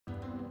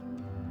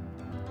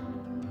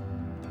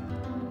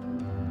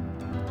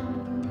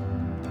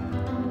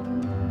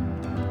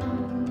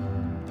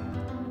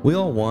We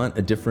all want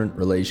a different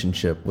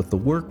relationship with the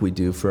work we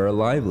do for our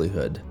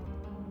livelihood.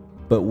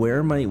 But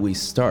where might we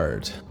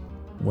start?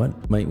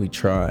 What might we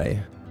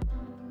try?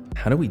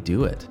 How do we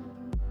do it?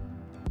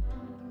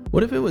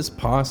 What if it was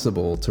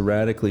possible to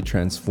radically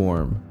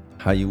transform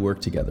how you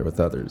work together with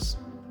others,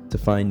 to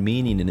find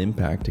meaning and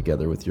impact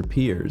together with your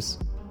peers,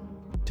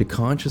 to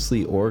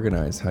consciously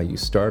organize how you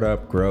start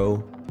up,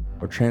 grow,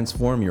 or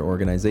transform your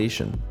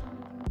organization?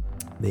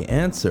 The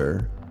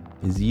answer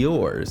is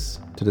yours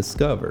to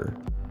discover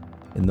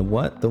in the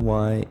what, the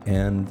why,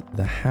 and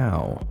the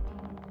how.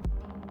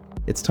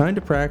 It's time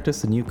to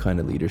practice a new kind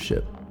of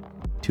leadership,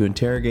 to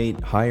interrogate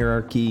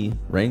hierarchy,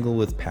 wrangle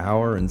with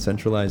power and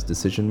centralized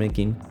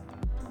decision-making,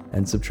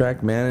 and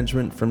subtract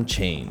management from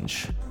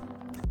change.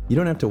 You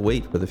don't have to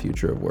wait for the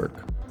future of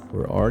work.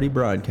 We're already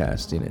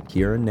broadcasting it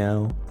here and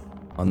now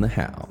on the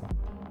how.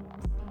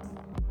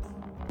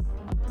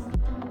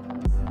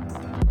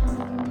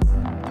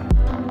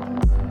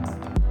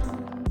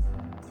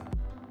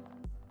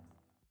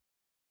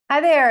 Hi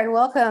there, and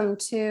welcome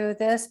to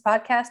this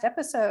podcast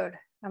episode.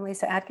 I'm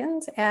Lisa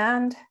Atkins,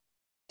 and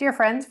dear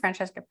friends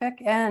Francesca Pick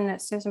and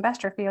Susan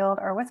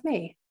Basterfield are with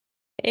me.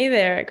 Hey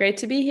there, great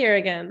to be here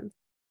again.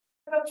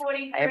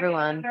 Hi,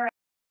 everyone.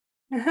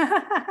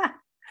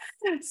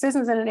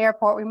 Susan's in an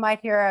airport. We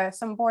might hear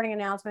some boarding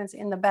announcements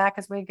in the back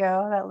as we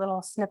go, that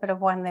little snippet of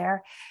one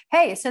there.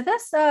 Hey, so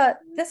this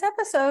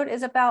episode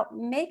is about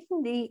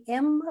making the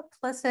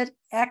implicit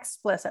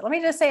explicit. Let me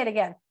just say it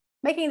again.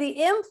 Making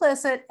the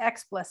implicit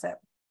explicit.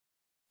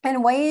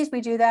 And ways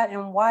we do that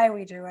and why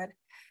we do it.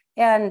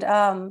 And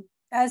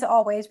as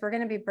always, we're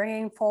going to be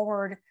bringing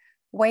forward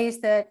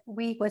ways that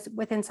we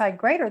with Inside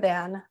Greater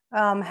Than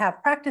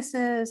have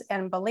practices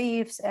and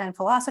beliefs and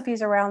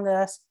philosophies around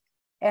this.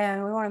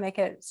 And we want to make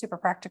it super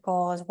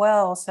practical as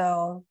well.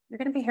 So you're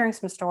going to be hearing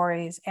some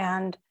stories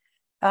and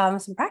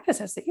some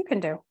practices that you can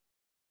do.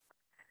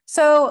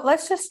 So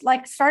let's just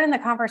start in the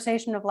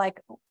conversation of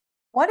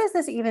what does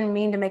this even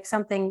mean to make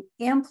something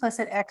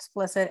implicit,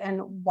 explicit,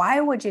 and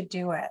why would you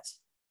do it?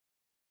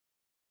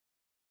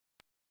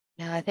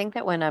 Yeah, I think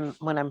that when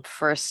I'm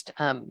first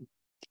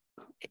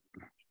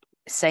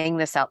saying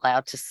this out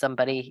loud to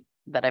somebody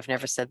that I've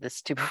never said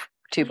this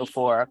to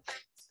before,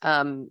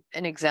 an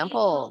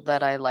example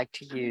that I like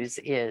to use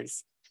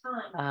is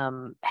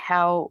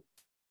how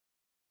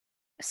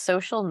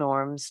social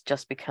norms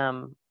just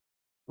become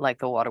like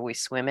the water we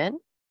swim in.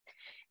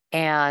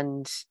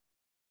 And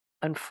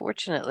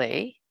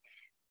unfortunately,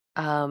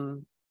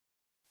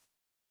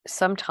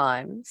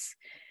 sometimes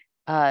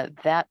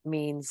that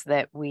means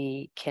that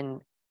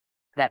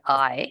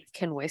I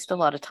can waste a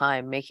lot of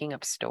time making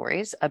up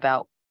stories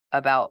about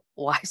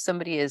why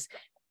somebody is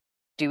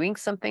doing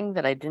something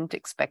that I didn't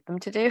expect them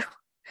to do.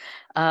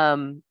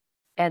 And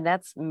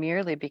that's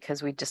merely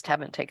because we just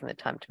haven't taken the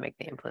time to make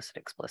the implicit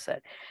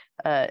explicit.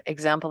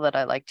 Example that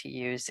I like to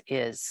use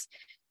is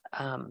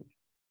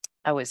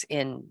I was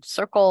in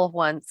circle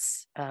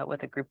once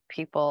with a group of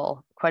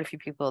people, quite a few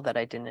people that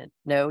I didn't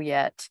know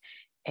yet.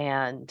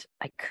 And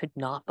I could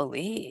not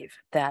believe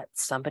that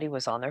somebody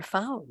was on their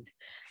phone.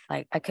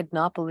 I could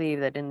not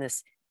believe that in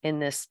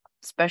this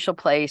special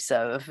place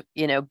of,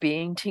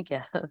 being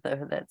together,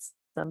 that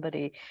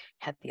somebody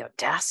had the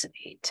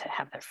audacity to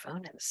have their phone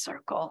in the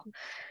circle.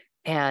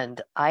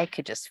 And I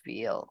could just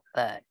feel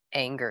the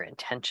anger and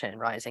tension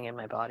rising in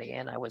my body.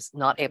 And I was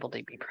not able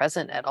to be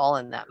present at all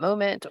in that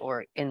moment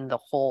or in the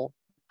whole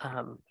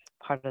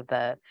part of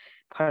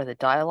the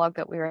dialogue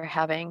that we were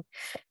having.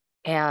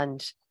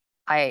 And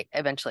I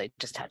eventually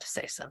just had to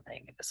say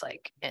something. It was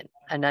like,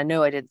 and I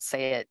know I didn't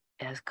say it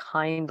as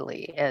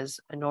kindly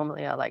as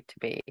normally I like to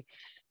be.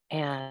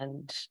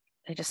 And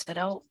they just said,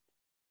 "Oh,"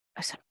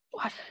 I said,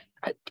 "What?"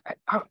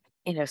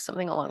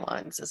 Something along the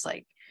lines is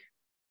like,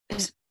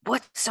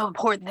 "What's so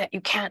important that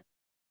you can't,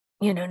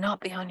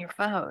 not be on your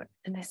phone?"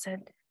 And they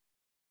said,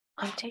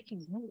 "I'm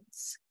taking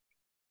notes."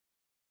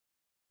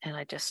 And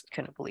I just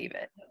couldn't believe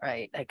it,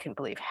 right? I couldn't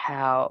believe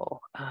how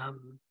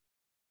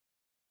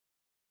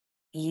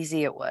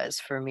easy it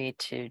was for me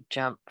to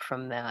jump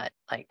from that,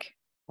 like,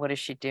 what is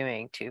she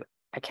doing, to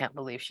I can't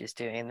believe she's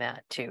doing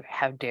that, to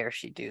how dare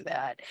she do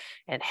that,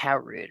 and how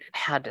rude and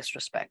how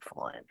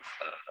disrespectful.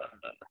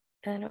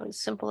 And it was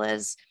simple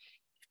as,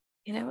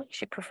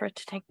 she preferred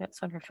to take notes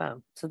on her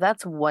phone. So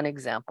that's one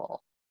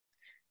example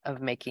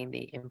of making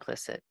the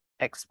implicit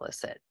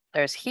explicit.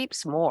 There's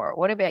heaps more.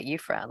 What about you,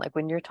 Fran? Like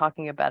when you're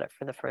talking about it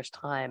for the first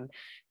time,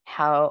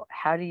 how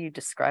do you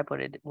describe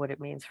what it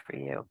means for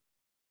you?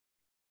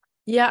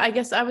 Yeah, I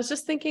guess I was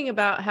just thinking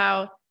about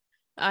how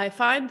I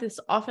find this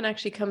often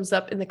actually comes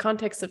up in the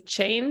context of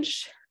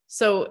change.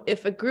 So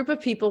if a group of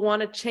people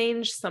want to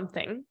change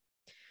something,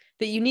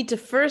 that you need to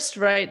first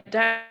write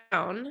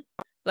down,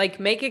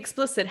 make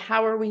explicit,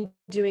 how are we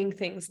doing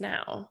things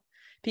now?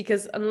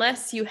 Because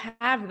unless you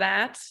have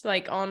that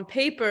on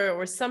paper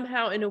or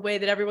somehow in a way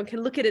that everyone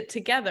can look at it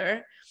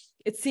together,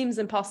 it seems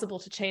impossible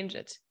to change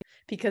it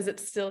because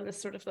it's still in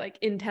this sort of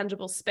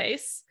intangible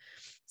space.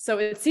 So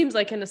it seems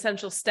like an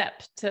essential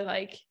step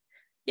to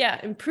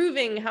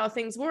improving how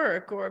things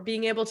work or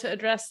being able to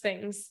address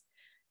things.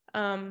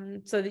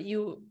 so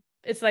that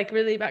it's like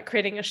really about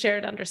creating a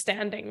shared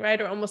understanding, right?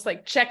 Or almost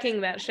like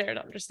checking that shared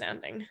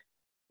understanding.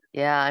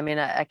 Yeah, I mean,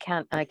 I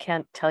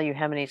can't tell you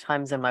how many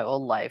times in my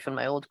old life, in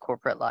my old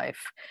corporate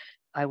life,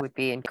 I would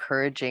be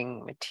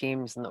encouraging my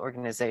teams and the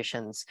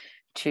organizations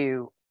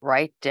to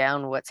write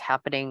down what's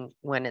happening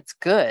when it's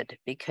good,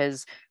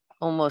 because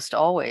almost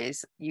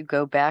always you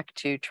go back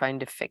to trying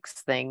to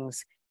fix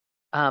things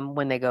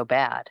when they go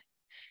bad.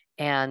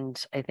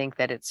 And I think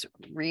that it's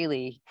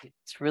really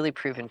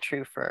proven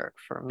true for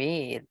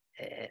me,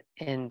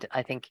 and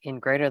I think in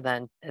Greater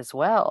Than as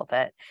well,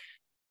 that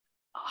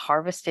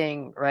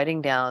harvesting,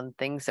 writing down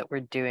things that we're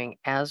doing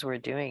as we're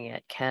doing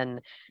it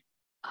can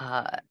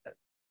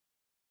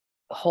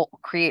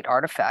create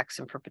artifacts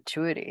in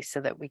perpetuity, so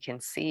that we can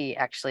see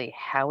actually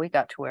how we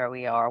got to where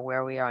we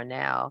are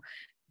now,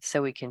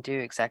 so we can do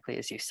exactly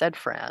as you said,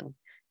 Fran,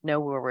 know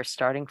where we're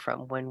starting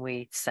from when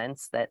we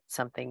sense that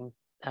something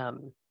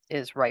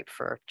is ripe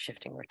for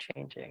shifting or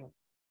changing.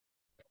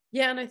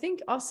 Yeah, and I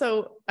think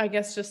also, I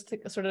guess just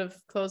to sort of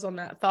close on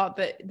that thought,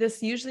 that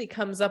this usually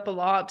comes up a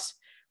lot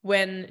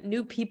when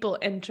new people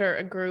enter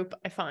a group,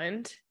 I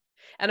find.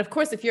 And of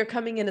course, if you're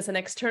coming in as an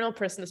external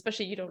person,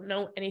 especially, you don't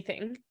know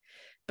anything,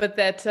 but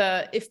that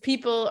if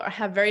people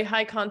have very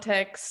high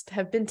context,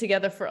 have been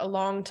together for a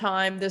long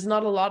time, there's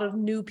not a lot of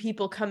new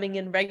people coming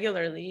in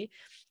regularly,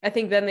 I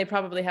think then they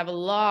probably have a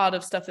lot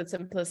of stuff that's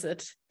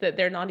implicit that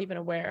they're not even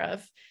aware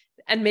of.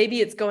 And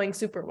maybe it's going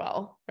super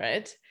well,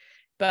 right?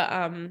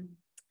 But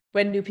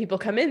when new people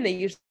come in, they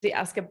usually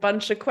ask a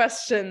bunch of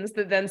questions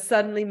that then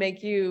suddenly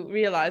make you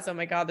realize, oh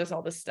my God, there's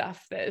all this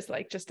stuff that is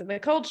like just in the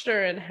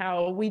culture and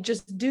how we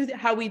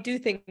do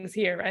things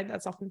here, right?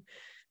 That's often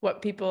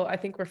what people, I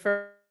think,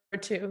 refer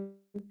to.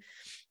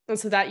 And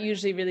so that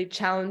usually really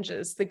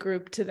challenges the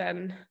group to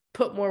then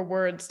put more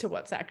words to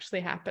what's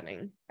actually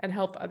happening and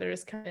help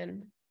others come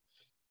in.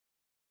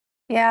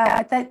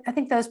 Yeah, I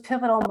think those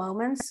pivotal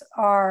moments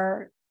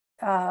are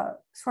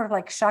sort of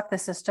like shock the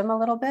system a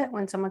little bit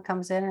when someone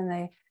comes in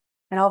and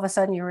all of a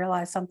sudden you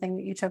realize something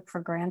that you took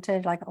for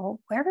granted, like, oh,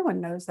 everyone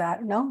knows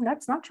that. No,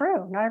 that's not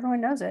true. Not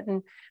everyone knows it.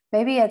 And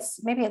maybe it's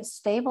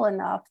stable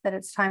enough that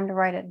it's time to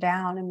write it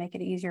down and make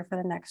it easier for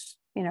the next,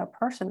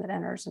 person that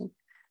enters. And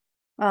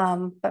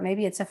but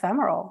maybe it's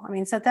ephemeral. I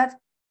mean, so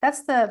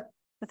that's the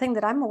thing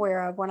that I'm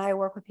aware of when I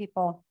work with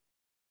people.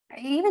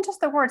 Even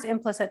just the words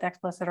implicit,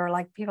 explicit, or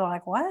like people are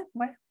like, what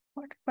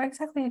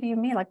exactly do you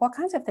mean? Like, what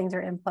kinds of things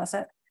are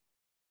implicit?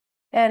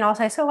 And I'll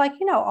say, so like,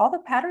 all the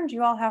patterns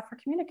you all have for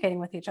communicating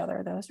with each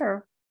other, those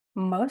are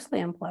mostly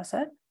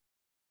implicit.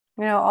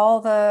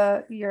 All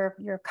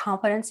your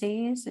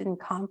competencies in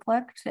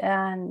conflict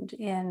and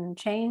in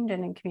change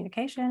and in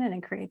communication and in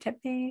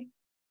creativity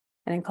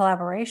and in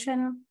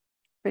collaboration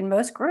in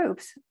most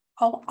groups,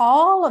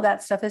 all of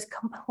that stuff is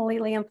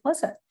completely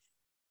implicit.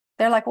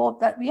 They're like, well,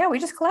 we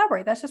just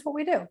collaborate. That's just what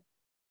we do.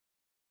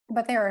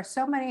 But there are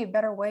so many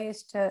better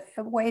ways to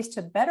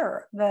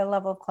better the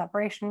level of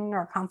collaboration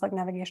or conflict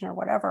navigation or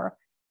whatever,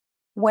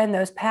 when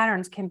those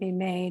patterns can be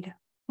made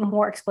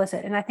more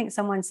explicit. And I think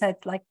someone said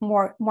like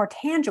more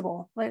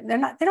tangible. They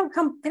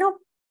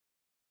don't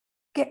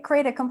get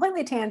created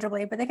completely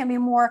tangibly, but they can be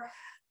more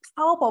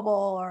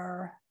palpable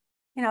or,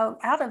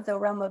 out of the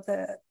realm of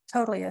the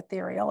totally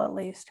ethereal, at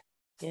least.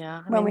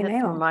 Yeah, when we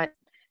name them.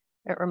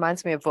 It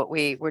reminds me of what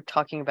we were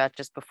talking about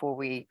just before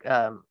we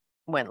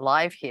went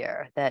live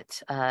here,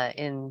 that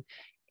in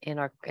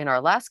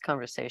our last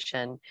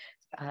conversation,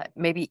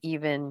 maybe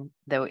even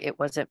though it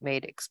wasn't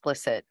made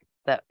explicit,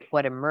 that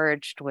what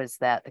emerged was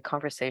that the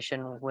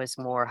conversation was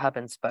more hub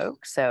and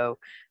spoke. So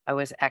I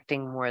was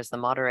acting more as the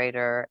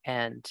moderator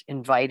and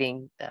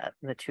inviting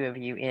the two of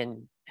you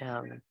in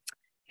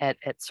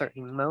at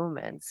certain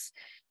moments.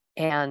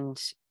 And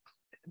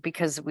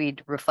because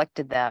we'd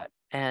reflected that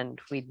and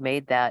we'd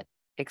made that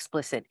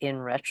explicit in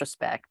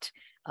retrospect,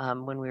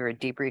 when we were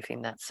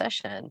debriefing that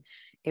session,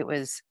 it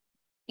was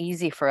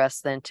easy for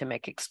us then to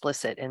make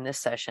explicit in this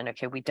session,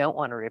 okay, we don't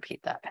want to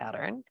repeat that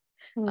pattern.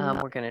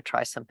 We're going to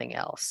try something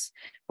else.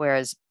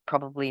 Whereas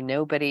probably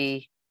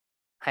nobody,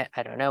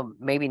 I don't know,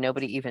 maybe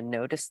nobody even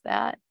noticed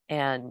that.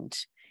 And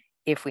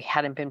if we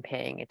hadn't been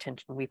paying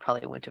attention, we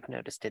probably wouldn't have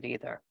noticed it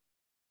either.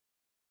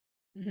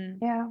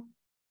 Mm-hmm. Yeah.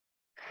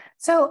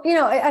 So,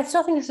 I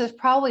still think this is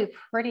probably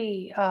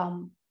pretty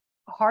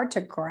hard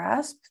to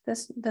grasp,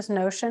 this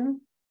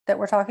notion that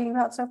we're talking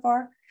about so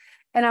far.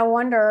 And I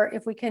wonder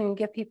if we can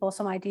give people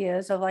some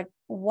ideas of like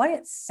what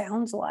it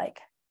sounds like.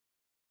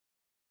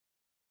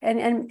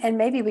 And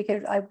maybe we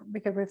could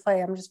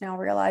replay. I'm just now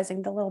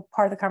realizing the little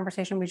part of the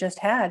conversation we just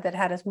had that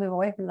had us move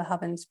away from the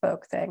hub and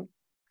spoke thing.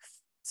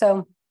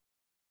 So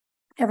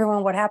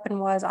everyone, what happened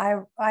was I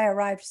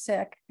arrived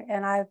sick,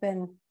 and I've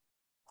been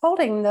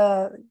holding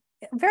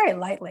very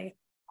lightly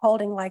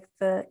like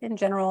in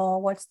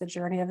general, what's the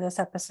journey of this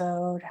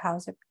episode?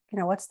 How's it,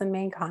 what's the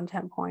main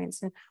content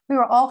points? And we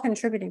were all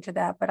contributing to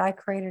that, but I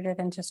created it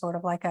into sort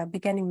of like a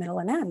beginning, middle,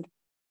 and end.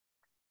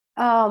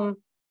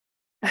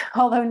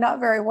 Although not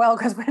very well,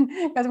 because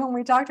when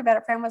we talked about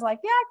it, Fran was like,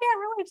 yeah, I can't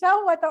really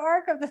tell what the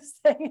arc of this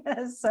thing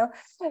is. So,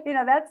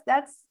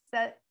 that's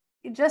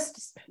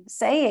just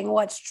saying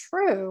what's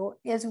true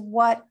is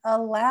what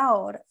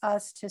allowed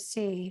us to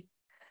see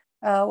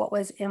what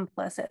was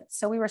implicit.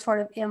 So we were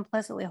sort of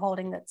implicitly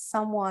holding that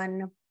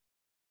someone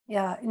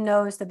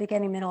knows the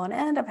beginning, middle, and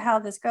end of how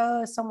this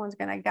goes. Someone's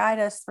going to guide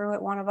us through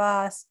it, one of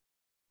us.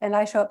 And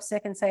I show up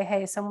sick and say,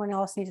 hey, someone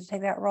else needs to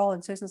take that role.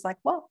 And Susan's like,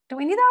 well, do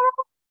we need that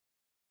role?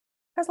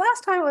 Because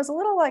last time it was a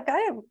little like,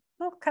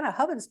 kind of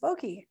hub and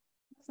spokey.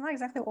 It's not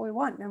exactly what we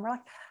want. And we're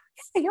like,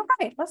 yeah, you're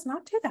right. Let's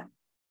not do that.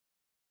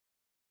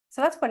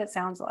 So that's what it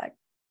sounds like.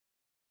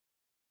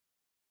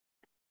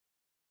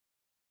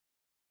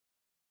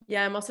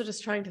 Yeah, I'm also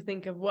just trying to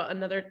think of what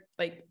another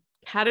like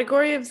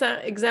category of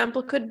that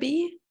example could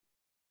be.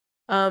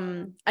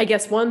 I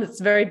guess one that's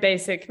very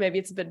basic, maybe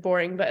it's a bit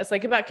boring, but it's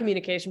like about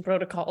communication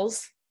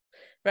protocols,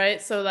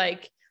 right? So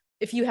like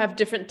if you have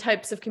different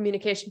types of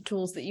communication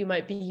tools that you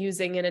might be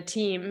using in a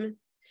team,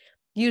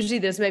 usually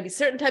there's maybe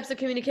certain types of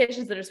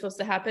communications that are supposed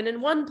to happen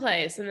in one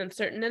place and then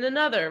certain in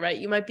another, right?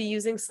 You might be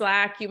using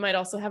Slack. You might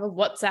also have a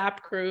WhatsApp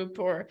group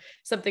or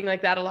something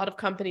like that. A lot of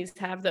companies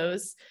have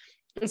those.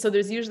 And so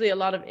there's usually a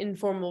lot of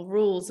informal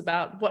rules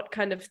about what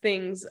kind of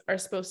things are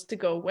supposed to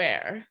go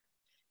where.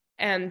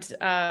 And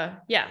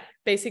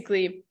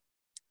basically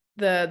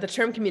the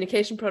term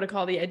communication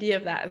protocol, the idea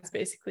of that is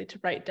basically to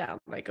write down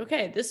like,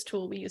 okay, this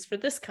tool we use for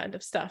this kind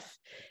of stuff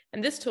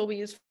and this tool we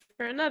use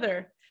for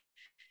another.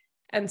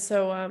 And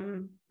so,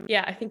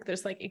 I think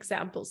there's like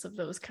examples of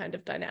those kind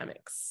of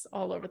dynamics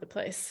all over the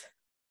place.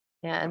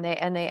 Yeah,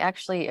 and they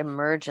actually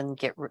emerge and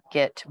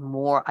get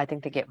more. I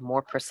think they get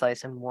more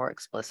precise and more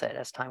explicit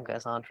as time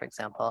goes on. For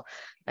example,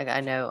 like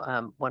I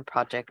know one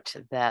project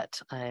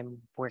that I'm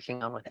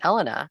working on with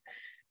Elena,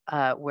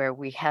 where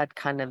we had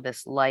kind of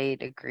this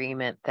light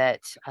agreement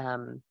that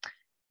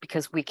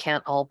because we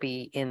can't all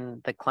be in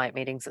the client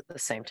meetings at the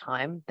same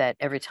time, that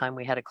every time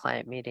we had a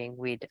client meeting,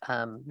 we'd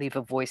leave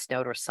a voice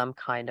note or some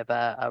kind of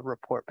a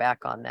report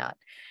back on that.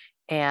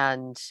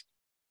 And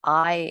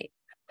I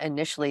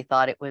initially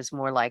thought it was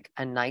more like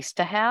a nice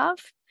to have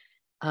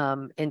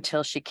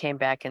until she came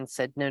back and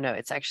said, no,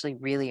 it's actually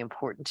really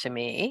important to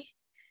me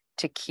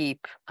to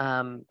keep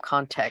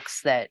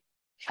context that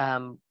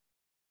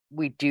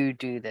we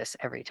do this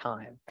every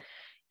time.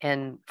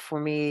 And for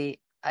me,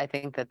 I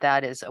think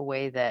that is a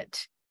way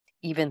that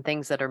even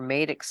things that are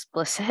made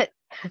explicit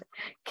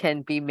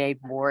can be made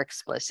more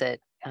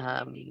explicit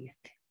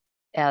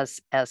as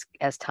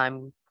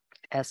time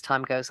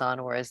goes on,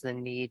 or as the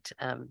need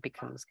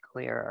becomes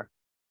clearer.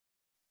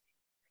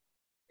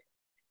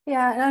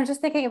 Yeah, and I'm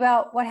just thinking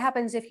about what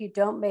happens if you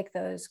don't make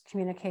those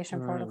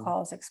communication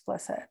protocols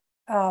explicit.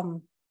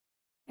 And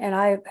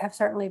I have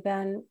certainly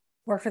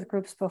worked with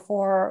groups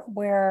before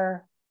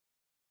where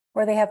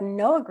they have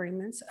no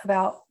agreements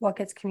about what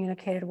gets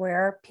communicated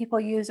where. People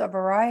use a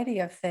variety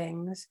of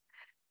things.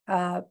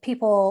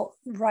 People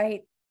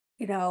write,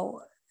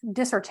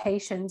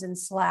 dissertations in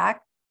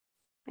Slack,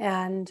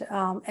 and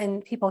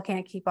people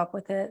can't keep up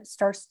with it.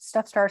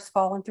 Stuff starts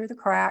falling through the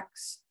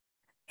cracks.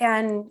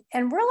 And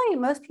really,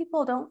 most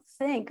people don't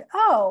think,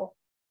 oh,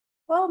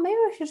 well, maybe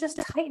we should just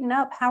tighten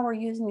up how we're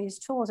using these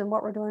tools and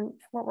what we're doing,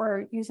 what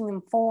we're using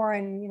them for,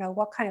 and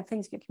what kind of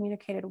things get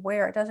communicated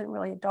where. It doesn't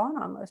really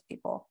dawn on most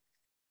people.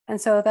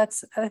 And so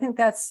I think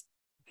that's,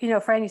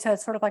 Fran, you said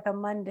it's sort of like a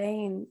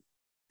mundane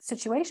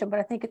situation, but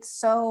I think it's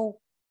so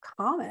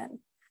common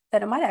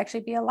that it might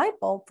actually be a light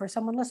bulb for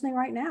someone listening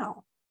right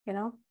now,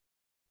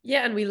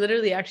 Yeah, and we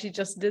literally actually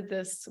just did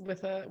this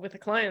with a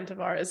client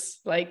of ours.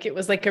 Like it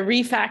was like a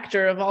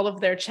refactor of all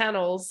of their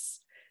channels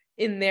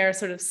in their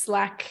sort of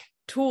Slack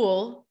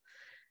tool,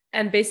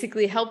 and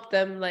basically helped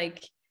them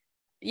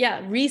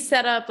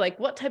reset up like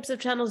what types of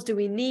channels do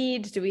we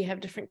need? Do we have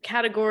different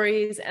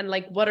categories? And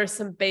like what are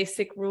some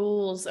basic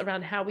rules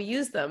around how we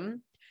use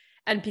them?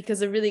 And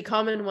because a really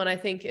common one I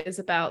think is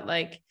about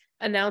like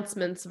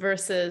announcements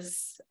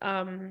versus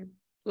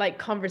like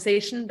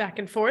conversation back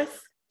and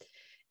forth.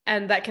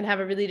 And that can have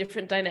a really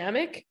different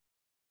dynamic.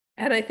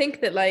 And I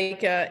think that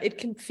it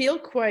can feel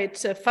quite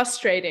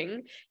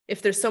frustrating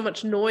if there's so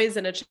much noise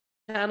in a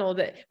channel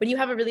that when you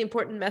have a really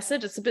important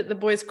message, it's a bit the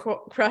boys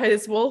cry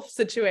as wolf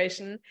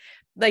situation.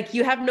 Like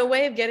you have no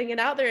way of getting it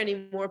out there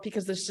anymore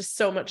because there's just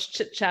so much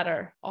chit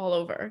chatter all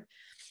over.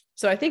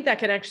 So I think that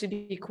can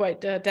actually be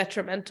quite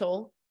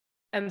detrimental.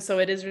 And so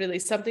it is really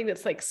something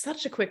that's like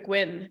such a quick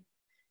win.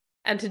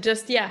 And to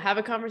just, have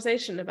a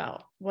conversation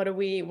about what do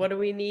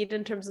we need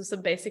in terms of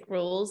some basic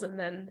rules, and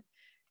then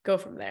go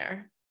from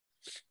there.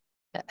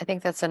 I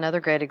think that's another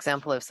great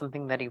example of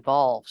something that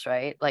evolves,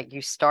 right? Like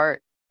you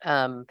start,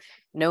 I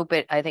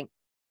think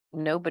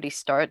nobody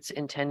starts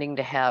intending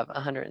to have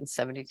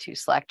 172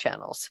 Slack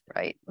channels,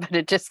 right? But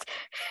it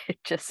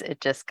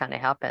just kind of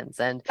happens.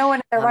 And no one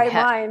in their right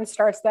mind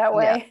starts that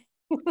way.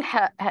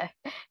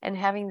 And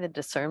having the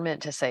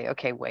discernment to say,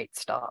 okay, wait,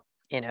 stop.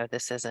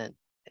 This isn't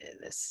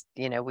this.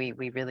 We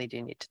really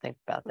do need to think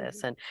about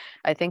this. And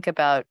I think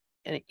about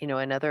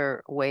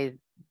another way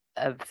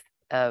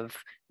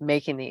of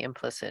making the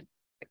implicit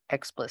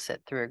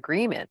explicit through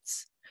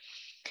agreements.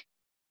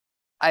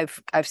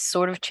 I've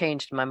sort of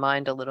changed my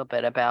mind a little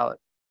bit about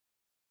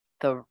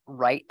the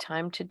right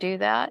time to do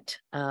that.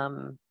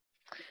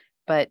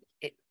 But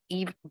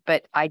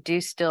but I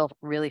do still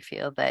really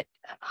feel that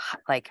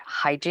like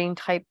hygiene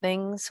type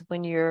things,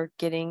 when you're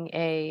getting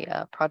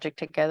a project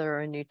together or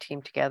a new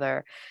team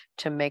together,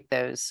 to make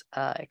those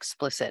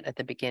explicit at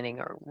the beginning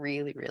are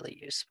really, really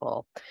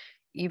useful.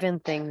 Even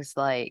things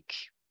like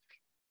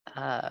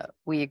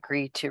we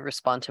agree to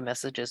respond to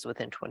messages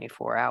within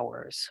 24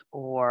 hours,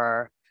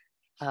 or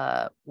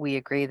we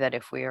agree that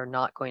if we are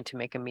not going to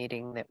make a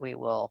meeting, that we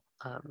will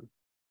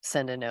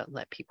send a note and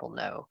let people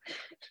know.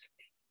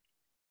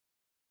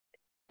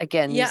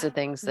 Again, these are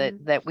things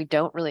that we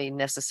don't really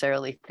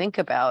necessarily think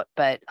about,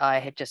 but I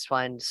had just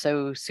find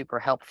so super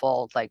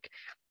helpful, like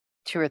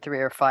 2 or 3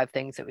 or 5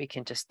 things that we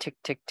can just tick,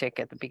 tick, tick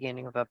at the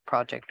beginning of a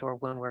project, or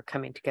when we're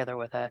coming together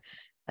with a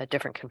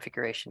different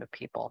configuration of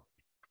people.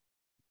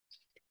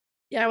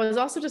 Yeah, I was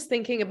also just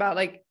thinking about,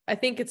 like, I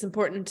think it's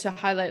important to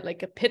highlight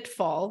like a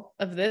pitfall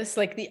of this,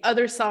 like the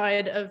other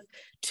side of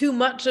too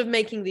much of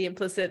making the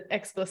implicit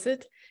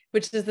explicit,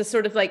 which is the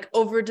sort of like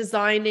over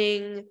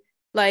designing,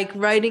 like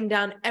writing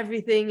down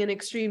everything in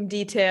extreme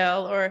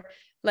detail, or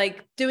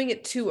like doing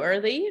it too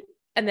early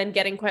and then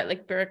getting quite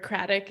like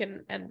bureaucratic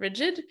and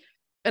rigid.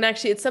 And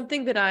actually, it's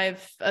something that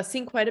I've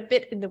seen quite a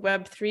bit in the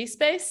Web3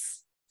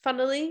 space,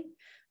 funnily.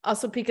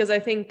 Also, because I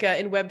think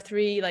in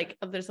Web3, like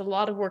there's a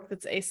lot of work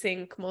that's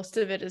async. Most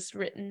of it is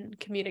written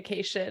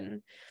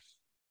communication.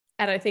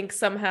 And I think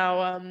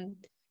somehow,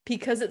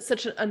 because it's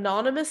such an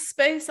anonymous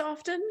space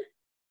often,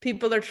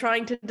 people are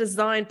trying to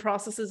design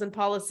processes and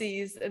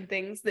policies and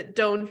things that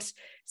don't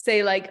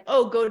say like,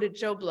 oh, go to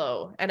Joe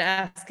Blow and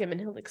ask him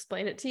and he'll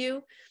explain it to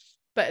you.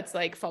 But it's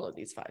like, follow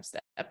these 5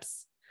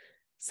 steps.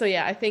 So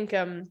yeah, I think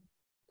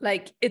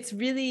like it's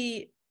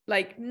really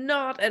like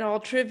not at all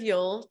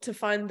trivial to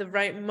find the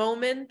right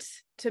moment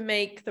to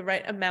make the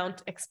right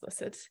amount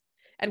explicit.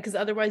 And because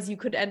otherwise you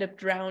could end up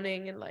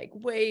drowning in like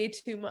way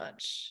too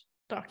much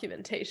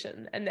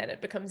documentation, and then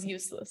it becomes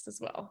useless as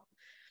well.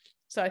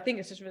 So I think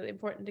it's just really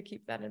important to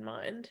keep that in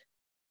mind.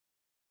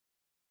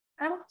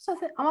 I'm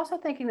also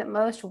thinking that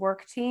most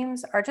work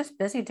teams are just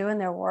busy doing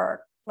their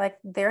work. Like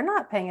they're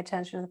not paying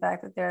attention to the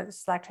fact that their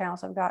Slack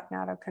channels have gotten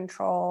out of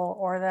control,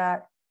 or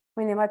that, I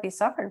mean, they might be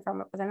suffering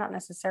from it, but they're not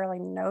necessarily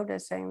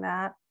noticing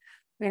that,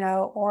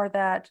 or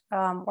that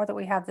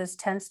we have this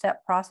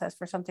 10-step process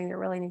for something that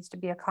really needs to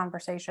be a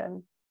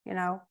conversation,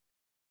 and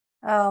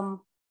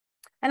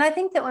I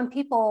think that when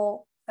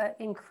people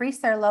increase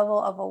their level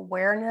of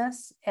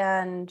awareness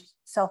and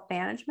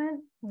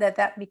self-management,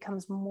 that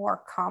becomes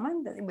more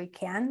common, that we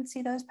can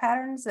see those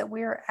patterns that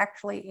we're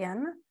actually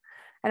in.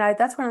 And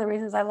that's one of the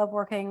reasons I love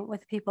working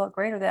with people at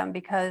Greater Than,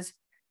 because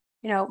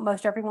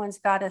most everyone's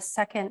got a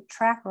second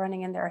track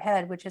running in their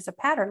head, which is a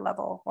pattern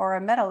level or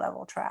a meta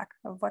level track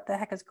of what the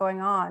heck is going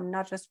on,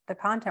 not just the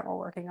content we're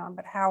working on,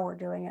 but how we're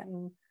doing it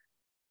and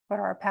what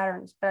are our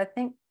patterns. But I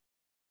think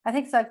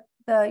it's like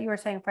you were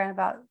saying, Fran,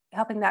 about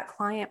helping that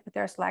client with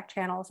their Slack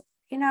channels.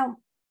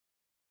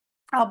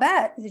 I'll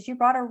bet that you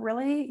brought a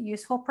really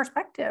useful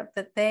perspective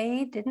that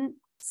they didn't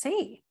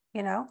see.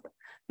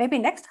 Maybe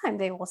next time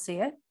they will see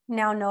it,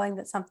 now knowing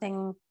that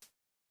something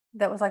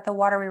that was like the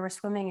water we were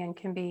swimming in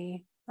can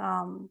be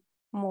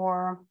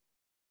more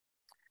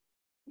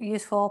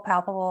useful,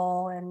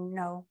 palpable, and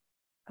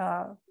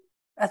a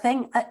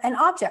thing, an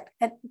object.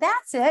 And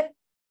that's it.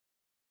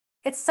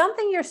 It's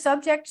something you're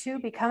subject to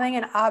becoming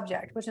an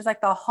object, which is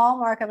like the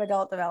hallmark of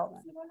adult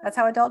development. That's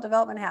how adult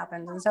development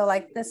happens. And so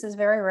like this is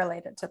very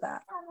related to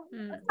that.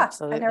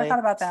 Absolutely. I never thought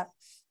about that.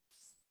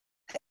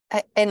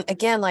 And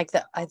again, like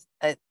the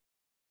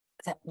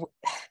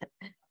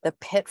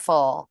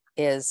pitfall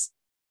is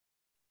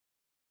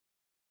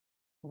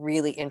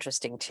really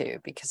interesting too,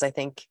 because I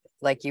think,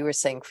 like you were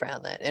saying,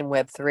 Fran, that in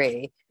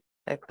Web3,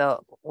 like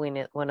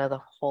one of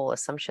the whole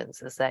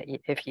assumptions is that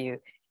if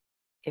you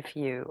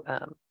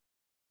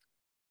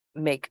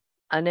make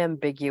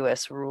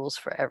unambiguous rules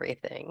for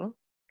everything,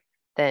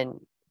 then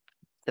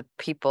the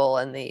people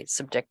and the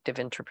subjective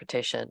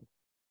interpretation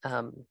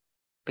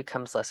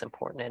becomes less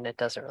important, and it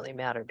doesn't really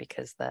matter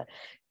because the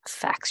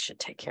facts should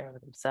take care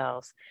of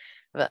themselves.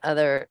 The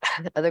other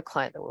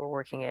client that we're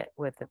working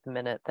with at the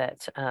minute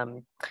that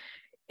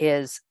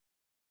is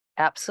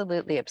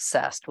absolutely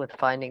obsessed with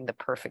finding the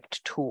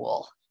perfect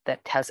tool that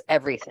has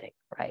everything,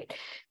 right?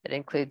 It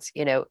includes,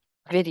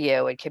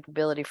 video and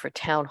capability for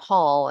town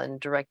hall and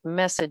direct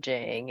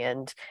messaging,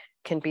 and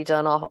can be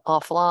done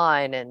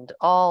offline, and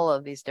all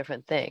of these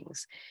different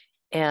things.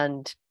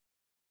 And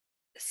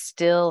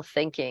still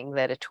thinking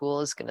that a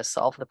tool is going to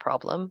solve the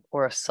problem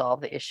or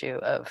solve the issue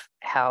of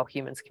how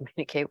humans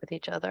communicate with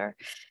each other.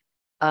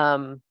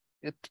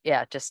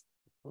 Just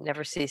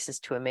never ceases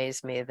to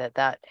amaze me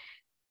that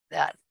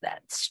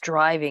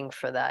striving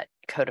for that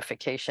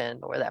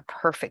codification or that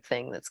perfect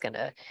thing that's going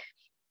to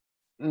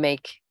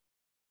make,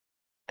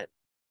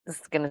 this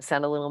is going to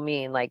sound a little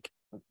mean, like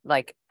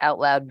out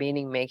loud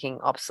meaning making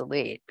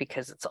obsolete,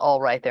 because it's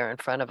all right there in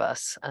front of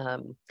us,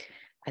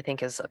 I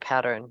think is a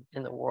pattern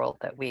in the world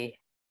that we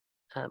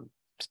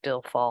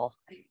still fall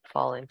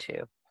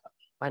into.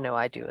 I know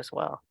I do as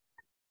well.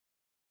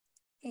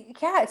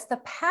 yeah, it's the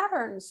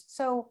patterns.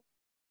 So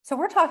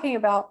we're talking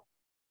about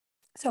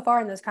so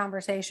far in this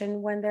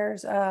conversation when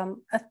there's a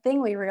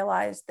thing we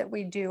realize that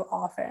we do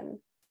often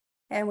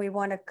and we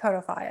want to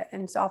codify it.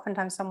 And so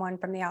oftentimes someone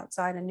from the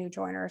outside, a new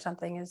joiner or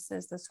something, is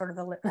the sort of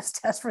the litmus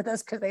test for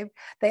this, because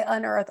they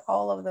unearth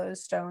all of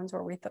those stones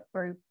where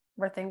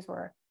where things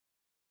were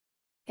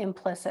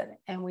implicit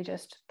and we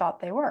just thought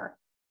they were.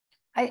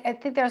 I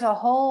think there's a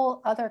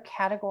whole other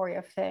category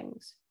of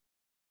things,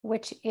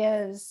 which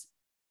is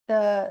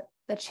the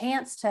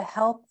chance to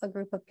help a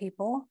group of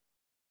people.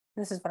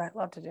 This is what I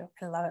love to do.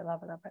 I love it,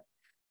 love it, love it.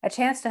 A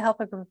chance to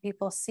help a group of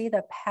people see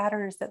the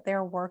patterns that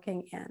they're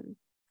working in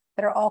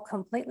that are all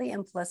completely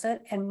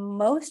implicit. And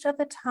most of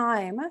the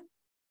time,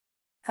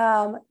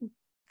 the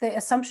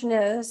assumption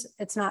is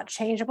it's not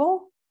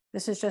changeable.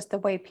 This is just the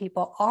way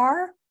people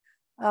are.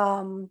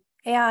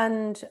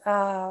 And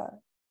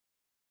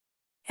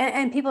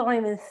people don't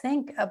even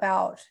think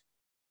about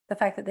the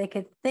fact that they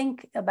could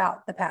think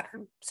about the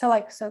pattern. So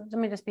let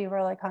me just be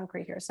really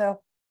concrete here.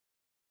 So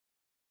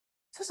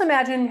just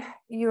imagine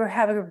you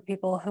have a group of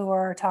people who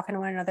are talking to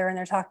one another and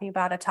they're talking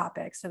about a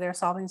topic. So they're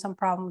solving some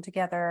problem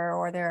together,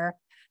 or they're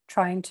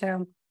trying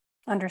to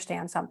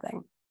understand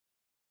something.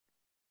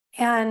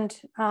 And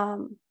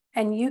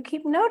you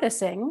keep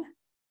noticing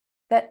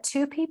that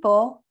two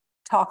people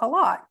talk a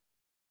lot.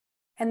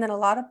 And then a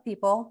lot of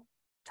people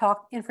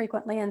talk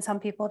infrequently, and some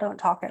people don't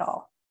talk at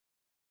all.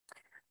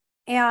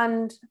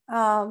 And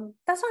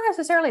that's not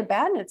necessarily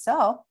bad in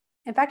itself.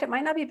 In fact, it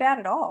might not be bad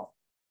at all.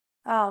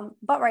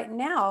 But right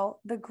now,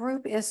 the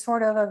group is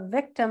sort of a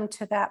victim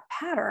to that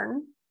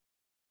pattern.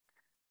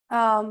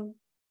 And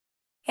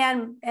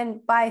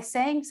by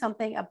saying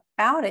something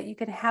about it, you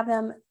can have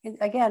them,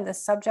 again, the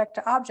subject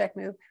to object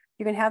move,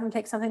 you can have them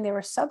take something they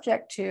were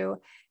subject to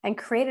and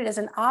create it as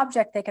an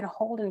object they can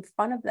hold in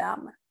front of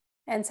them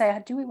and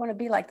say, do we want to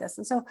be like this?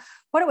 And so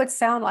what it would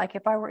sound like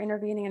if I were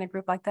intervening in a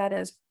group like that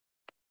is,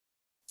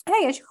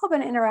 hey, as you all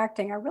been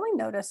interacting, I really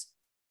notice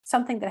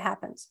something that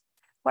happens.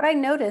 What I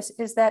notice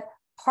is that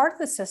part of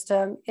the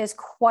system is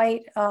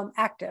quite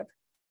active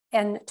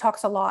and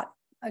talks a lot,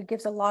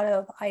 gives a lot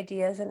of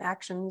ideas and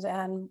actions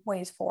and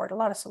ways forward, a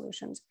lot of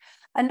solutions.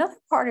 Another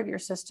part of your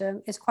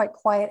system is quite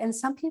quiet, and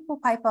some people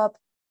pipe up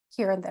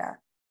here and there.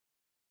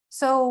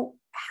 So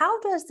how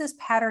does this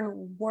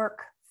pattern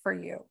work for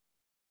you?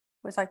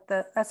 That's like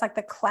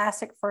the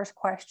classic first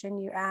question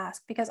you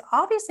ask, because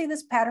obviously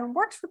this pattern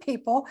works for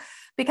people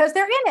because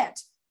they're in it.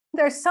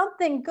 There's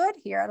something good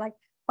here. Like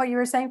what you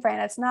were saying,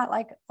 Fran, it's not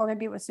like, or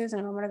maybe it was Susan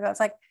a moment ago,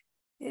 it's like,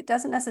 it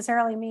doesn't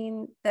necessarily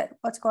mean that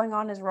what's going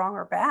on is wrong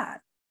or bad,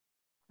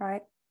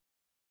 right?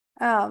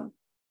 And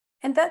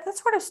that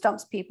sort of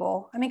stumps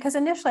people. I mean, because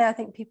initially I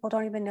think people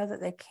don't even know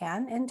that they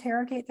can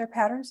interrogate their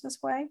patterns this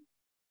way.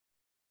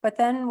 But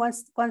then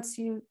once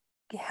you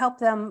help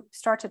them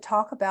start to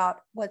talk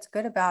about what's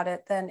good about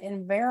it, then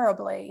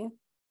invariably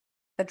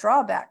the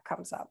drawback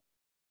comes up.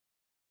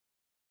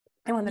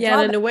 And when the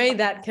and in a way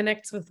that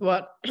connects with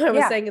what I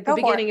was saying at the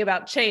beginning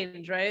about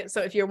change, right?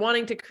 So if you're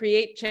wanting to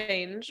create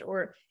change,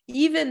 or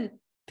even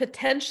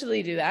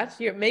potentially do that,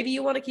 maybe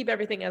you want to keep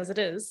everything as it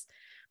is,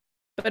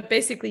 but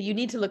basically you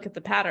need to look at the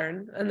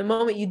pattern. And the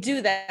moment you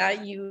do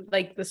that, you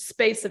like the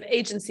space of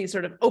agency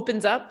sort of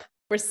opens up,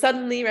 where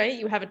suddenly, right,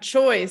 you have a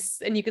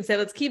choice and you can say,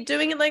 let's keep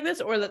doing it like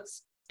this, or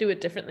let's do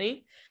it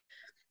differently.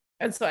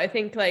 And so I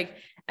think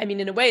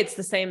in a way it's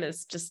the same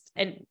as just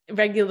a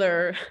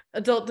regular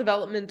adult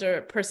development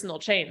or personal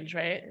change,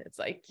 right? It's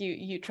like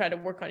you try to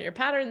work on your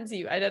patterns,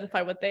 you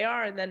identify what they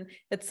are, and then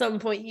at some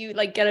point you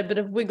get a bit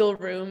of wiggle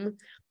room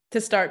to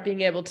start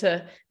being able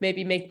to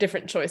maybe make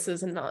different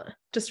choices and not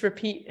just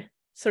repeat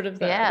sort of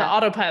the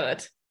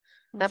autopilot.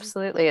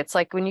 Absolutely. It's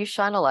like when you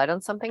shine a light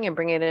on something and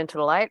bring it into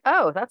the light,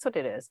 oh, that's what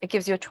it is. It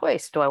gives you a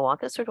choice. Do I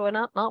want this, or do I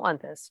not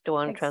want this? Do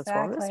I want to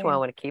transform this? Do I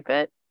want to keep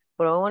it?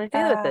 What do I want to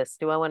do with this?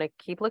 Do I want to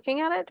keep looking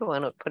at it? Do I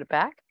want to put it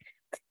back?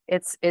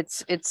 It's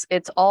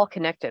all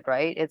connected,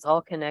 right? It's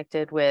all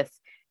connected with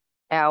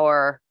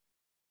our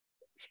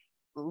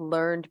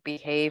learned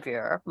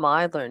behavior,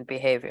 my learned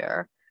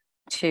behavior,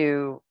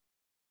 to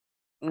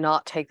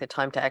not take the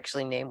time to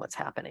actually name what's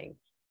happening.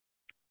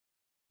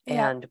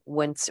 And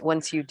once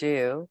you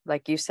do,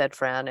 like you said,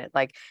 Fran, it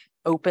like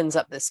opens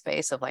up this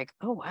space of like,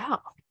 oh, wow,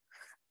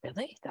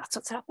 really? That's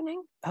what's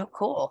happening? Oh,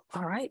 cool.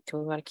 All right. Do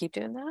we want to keep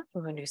doing that?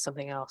 Or we want to do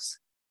something else?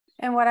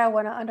 And what I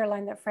want to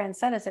underline that Fran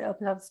said is it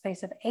opens up the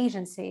space of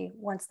agency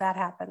once that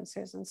happens,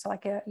 Susan. So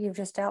like you've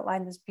just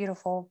outlined this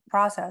beautiful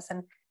process.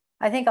 And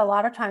I think a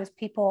lot of times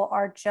people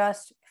are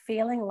just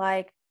feeling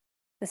like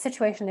the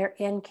situation they're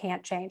in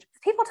can't change.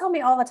 People tell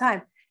me all the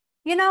time,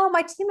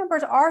 my team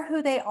members are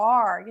who they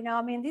are.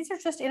 These are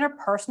just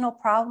interpersonal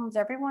problems.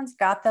 Everyone's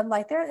got them.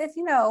 Like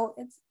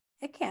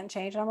it can't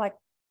change. And I'm like,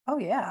 oh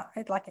yeah,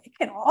 it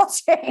can all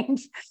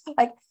change.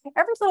 Like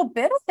every little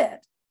bit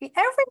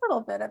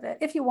of it,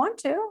 if you want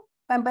to.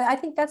 But I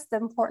think that's the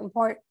important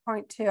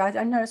point too.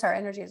 I notice our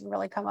energy has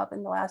really come up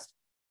in the last,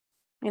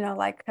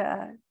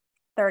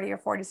 30 or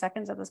 40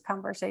 seconds of this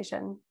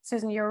conversation.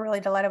 Susan, you were really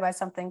delighted by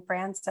something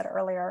Fran said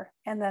earlier.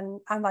 And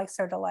then I'm like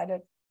so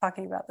delighted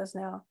talking about this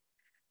now.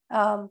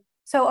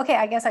 So, okay,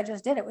 I guess I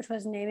just did it, which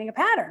was naming a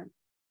pattern.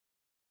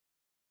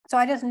 So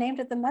I just named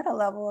it the meta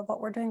level of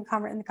what we're doing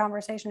in the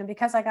conversation. And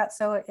because I got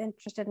so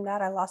interested in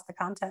that, I lost the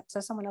content. So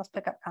someone else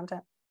pick up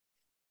content.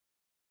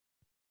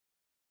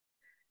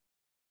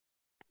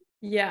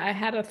 Yeah, I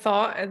had a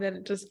thought and then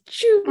it just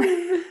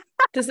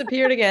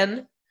disappeared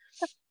again.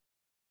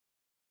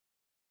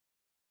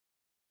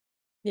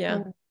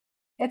 Yeah.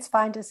 It's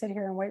fine to sit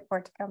here and wait for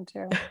it to come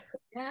too.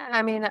 Yeah,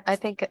 I mean, I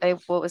think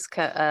what was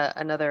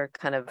another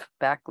kind of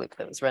back loop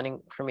that was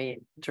running for me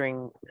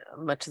during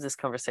much of this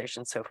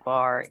conversation so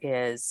far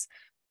is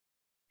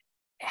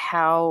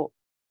how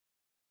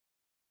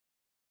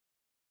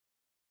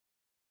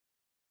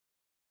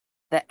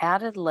the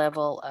added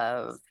level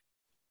of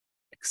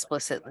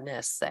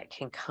explicitness that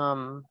can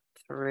come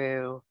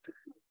through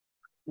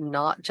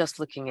not just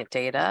looking at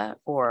data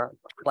or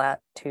flat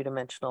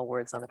two-dimensional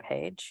words on a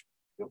page,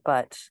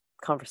 but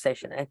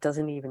conversation. It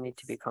doesn't even need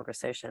to be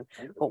conversation.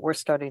 What we're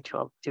starting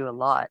to do a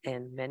lot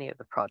in many of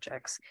the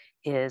projects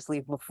is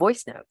leave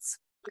voice notes,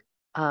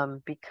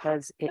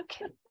 because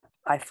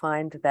I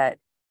find that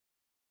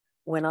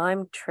when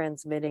I'm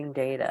transmitting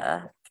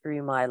data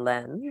through my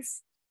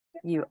lens,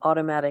 you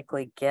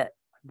automatically get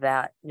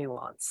that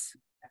nuance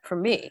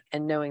from me,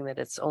 and knowing that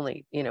it's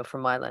only,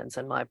 from my lens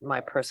and my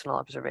personal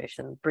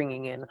observation,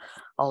 bringing in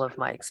all of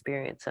my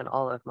experience and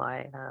all of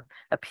my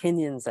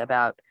opinions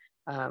about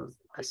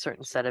a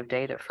certain set of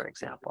data, for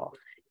example.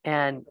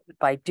 And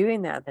by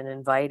doing that, then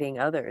inviting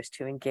others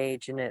to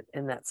engage in it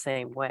in that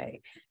same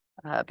way.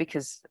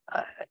 Because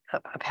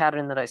a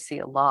pattern that I see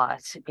a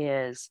lot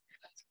is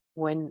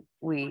when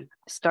we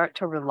start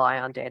to rely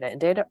on data, and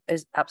data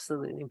is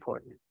absolutely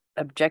important.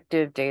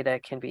 Objective data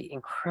can be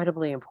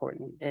incredibly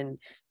important in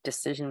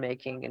decision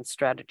making and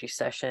strategy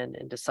session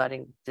and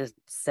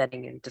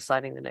setting and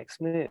deciding the next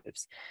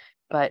moves.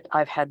 But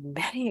I've had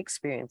many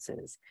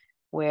experiences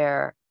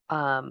where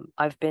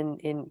I've been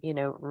in,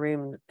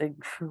 rooms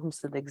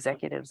with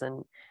executives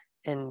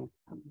and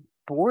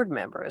board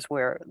members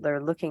where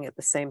they're looking at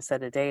the same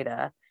set of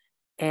data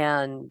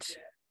and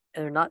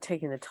they're not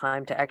taking the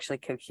time to actually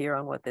cohere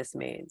on what this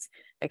means.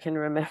 I can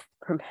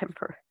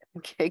remember a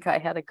gig I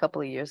had a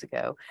couple of years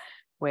ago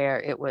where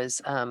it was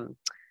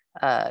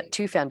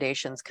two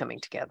foundations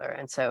coming together.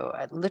 And so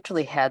I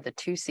literally had the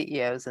two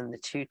CEOs and the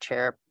two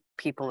chair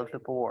people of the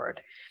board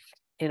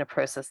in a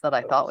process that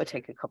I thought would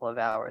take a couple of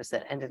hours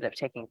that ended up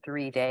taking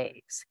 3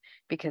 days,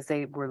 because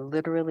they were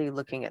literally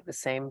looking at the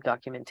same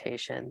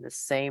documentation, the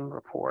same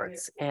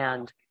reports,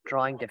 and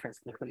drawing different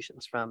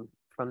conclusions from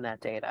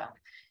that data.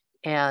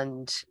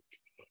 And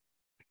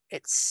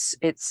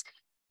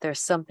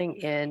there's something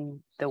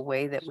in the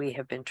way that we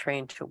have been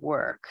trained to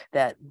work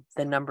that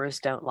the numbers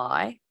don't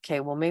lie. Okay,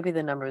 well, maybe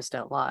the numbers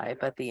don't lie,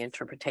 but the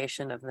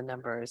interpretation of the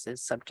numbers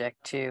is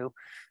subject to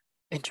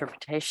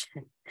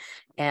interpretation.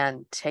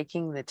 And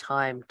taking the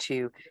time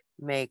to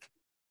make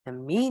the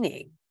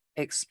meaning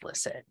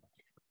explicit,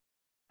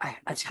 I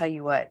tell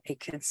you what, it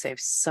could save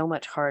so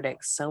much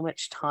heartache, so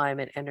much time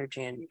and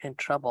energy and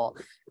trouble.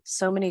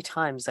 So many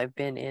times I've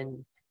been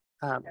in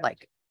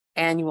like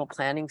annual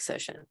planning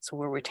sessions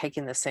where we're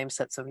taking the same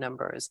sets of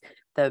numbers,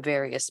 the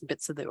various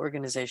bits of the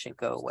organization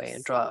go away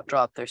and draw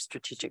up their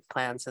strategic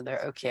plans and their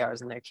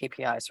OKRs and their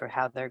KPIs for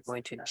how they're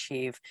going to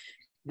achieve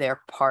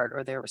their part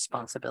or their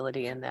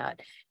responsibility in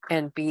that,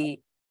 and be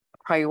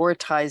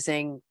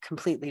prioritizing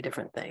completely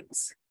different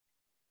things.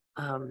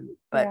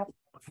 But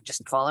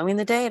just following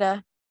the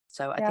data.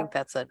 So I think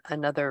that's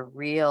another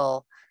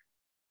real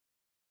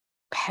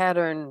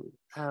pattern,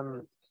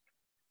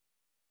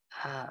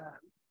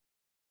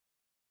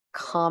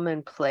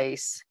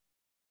 commonplace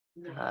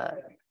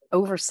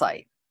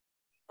oversight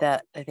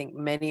that I think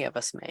many of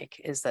us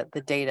make, is that the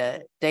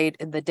data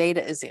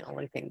is the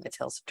only thing that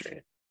tells the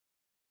truth.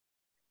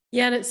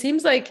 Yeah, and it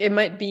seems like it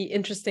might be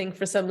interesting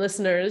for some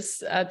listeners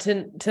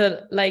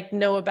to like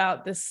know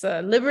about this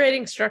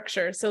liberating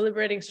structure. So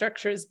liberating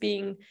structures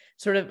being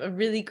sort of a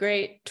really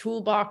great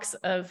toolbox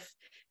of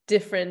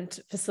different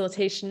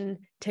facilitation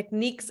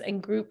techniques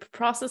and group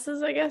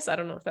processes, I guess. I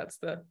don't know if that's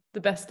the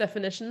best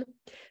definition,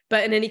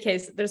 but in any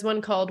case, there's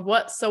one called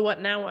What, So What,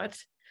 Now What,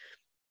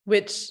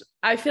 which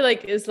I feel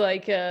like is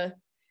like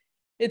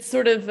it's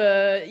sort of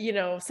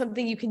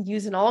something you can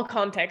use in all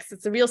contexts.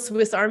 It's a real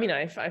Swiss Army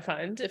knife, I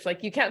find. If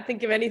like you can't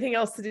think of anything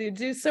else to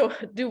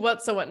do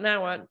what, so what,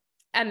 now what.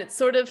 And it's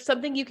sort of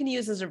something you can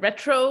use as a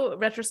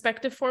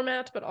retrospective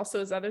format, but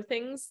also as other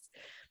things.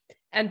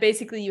 And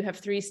basically you have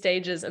 3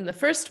 stages. And the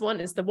first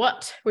one is the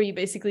what, where you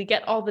basically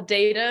get all the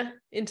data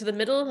into the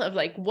middle of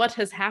like what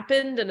has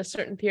happened in a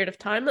certain period of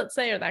time, let's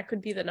say, or that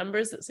could be the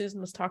numbers that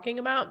Susan was talking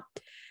about.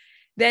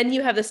 Then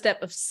you have the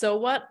step of so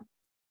what.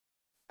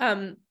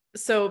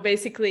 So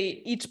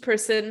basically each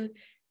person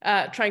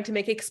trying to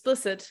make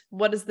explicit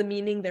what is the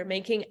meaning they're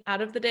making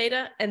out of the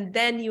data. And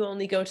then you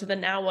only go to the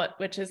now what,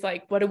 which is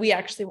like, what do we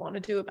actually want to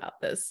do about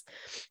this?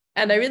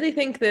 And I really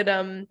think that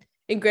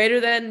in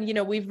Greater Than,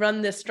 we've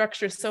run this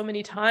structure so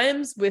many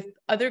times with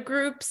other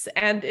groups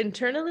and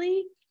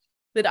internally.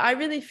 that I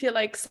really feel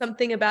like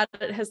something about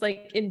it has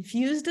like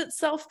infused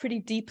itself pretty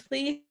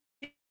deeply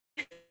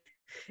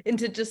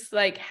into just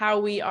like how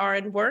we are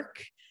in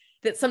work,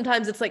 that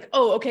sometimes it's like,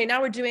 oh, okay,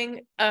 now we're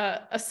doing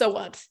a so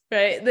what,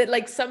 right? That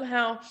like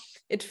somehow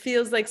it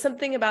feels like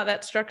something about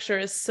that structure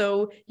is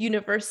so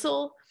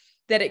universal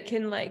that it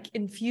can like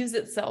infuse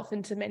itself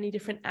into many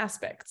different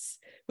aspects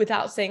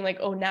without saying like,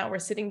 oh, now we're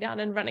sitting down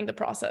and running the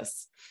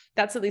process.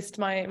 That's at least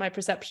my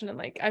perception. And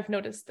like, I've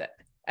noticed that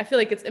I feel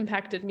like it's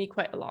impacted me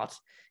quite a lot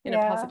in a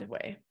positive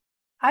way.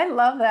 I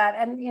love that.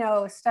 And, you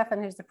know,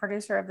 Stefan, who's the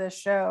producer of this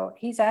show,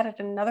 he's added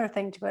another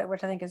thing to it,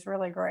 which I think is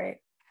really great.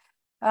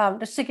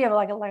 Just to give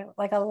like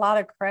a lot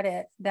of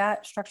credit,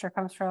 that structure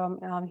comes from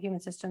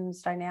Human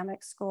Systems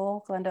Dynamics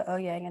School, Glenda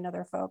Oyang and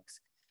other folks.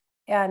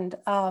 And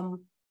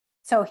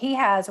so he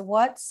has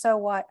what, so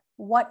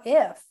what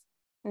if,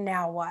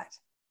 now what?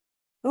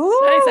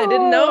 Ooh, nice. I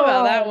didn't know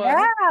about that one.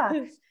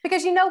 Yeah,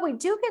 because, you know, we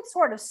do get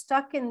sort of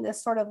stuck in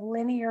this sort of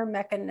linear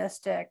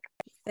mechanistic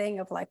thing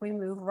of like, we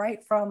move right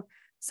from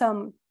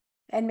some,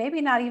 and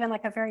maybe not even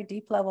like a very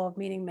deep level of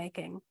meaning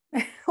making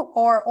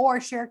or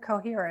shared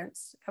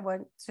coherence,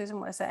 what Susan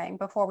was saying,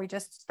 before we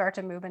just start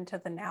to move into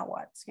the now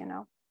what's, you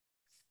know.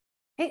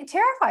 It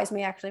terrifies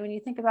me actually when you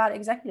think about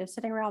executives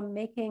sitting around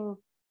making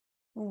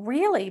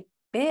really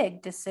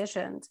big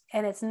decisions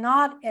and it's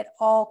not at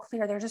all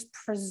clear. They're just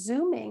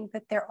presuming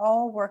that they're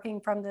all working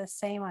from the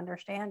same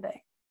understanding.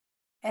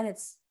 And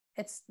it's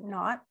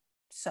not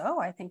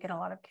so, I think, in a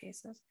lot of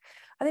cases.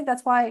 I think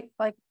that's why,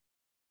 like,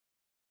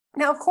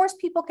 now, of course,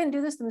 people can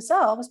do this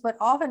themselves, but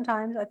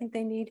oftentimes I think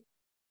they need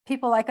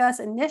people like us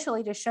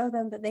initially to show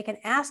them that they can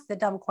ask the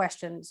dumb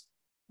questions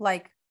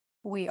like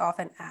we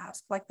often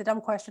ask, like the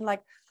dumb question,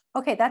 like,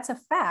 okay, that's a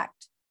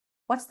fact.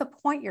 What's the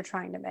point you're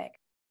trying to make?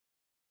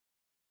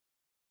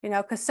 You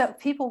know, because so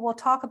people will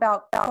talk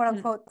about quote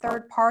unquote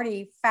third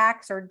party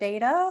facts or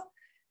data.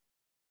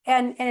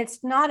 And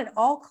it's not at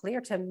all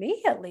clear to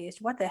me, at least,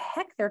 what the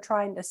heck they're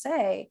trying to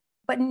say.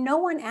 But no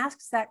one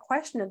asks that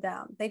question of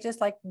them. They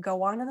just like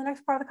go on to the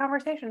next part of the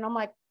conversation. And I'm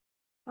like,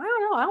 I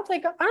don't know. I don't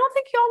think y'all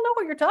know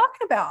what you're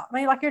talking about. I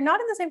mean, like, you're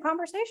not in the same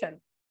conversation.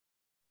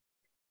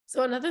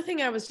 So another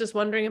thing I was just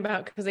wondering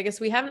about, because I guess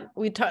we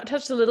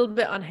touched a little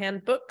bit on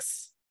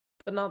handbooks,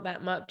 but not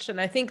that much. And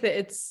I think that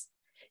it's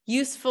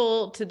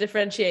useful to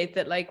differentiate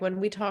that, like, when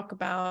we talk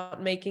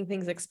about making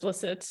things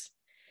explicit,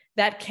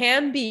 that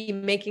can be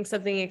making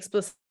something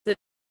explicit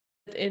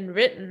in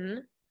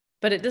written,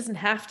 but it doesn't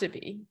have to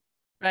be,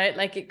 right?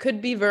 Like, it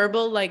could be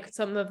verbal, like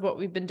some of what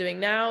we've been doing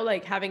now,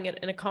 like having it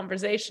in a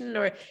conversation,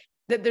 or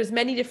that there's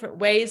many different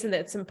ways, and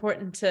that it's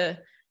important to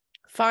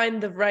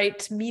find the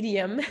right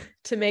medium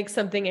to make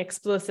something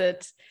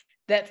explicit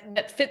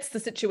that fits the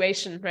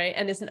situation, right?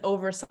 And isn't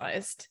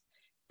oversized.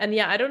 And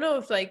yeah, I don't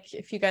know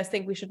if you guys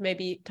think we should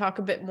maybe talk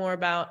a bit more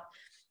about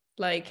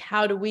like,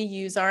 how do we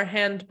use our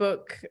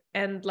handbook,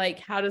 and like,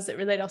 how does it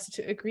relate also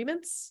to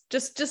agreements?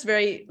 Just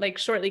very like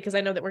shortly, because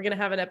I know that we're going to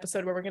have an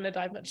episode where we're going to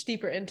dive much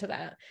deeper into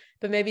that,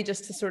 but maybe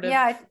just to sort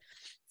of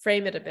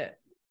frame it a bit.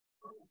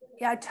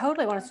 Yeah, I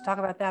totally want us to talk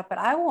about that, but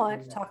I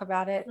want to talk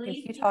about it with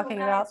you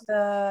talking about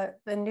the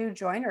new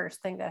joiners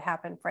thing that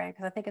happened, Frank,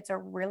 because I think it's a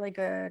really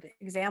good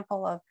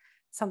example of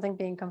something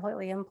being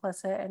completely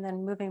implicit and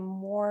then moving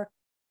more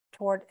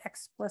toward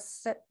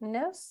explicitity.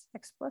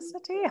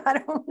 I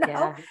don't know.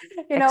 Yeah.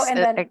 You know, and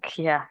then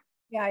yeah.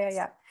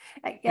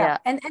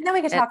 And then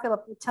we can tell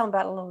them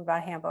about a little bit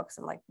about handbooks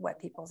and like whet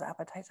people's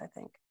appetites, I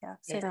think. Yeah.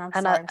 Susan,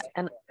 I'm sorry.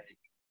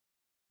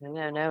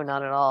 No,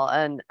 not at all.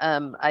 And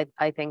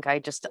I think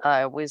I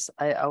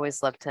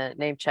always love to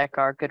name check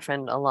our good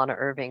friend Alana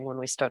Irving when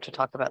we start to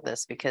talk about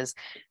this, because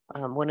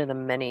one of the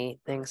many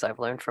things I've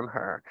learned from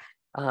her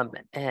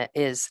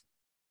is,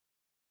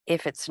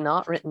 if it's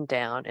not written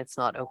down, it's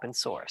not open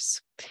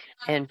source.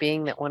 And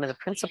being that one of the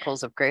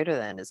principles of Greater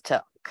Than is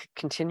to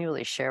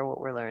continually share what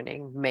we're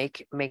learning,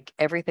 make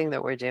everything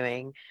that we're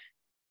doing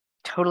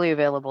totally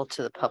available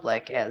to the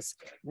public, as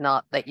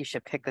not that you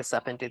should pick this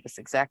up and do this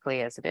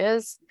exactly as it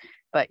is,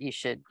 but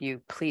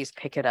you please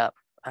pick it up,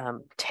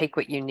 take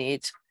what you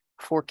need,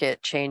 fork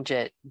it, change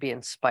it, be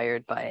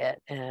inspired by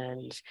it.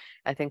 And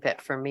I think that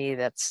for me,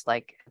 that's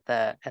like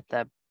at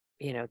the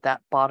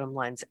that bottom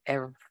line's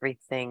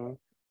everything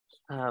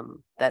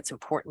that's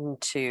important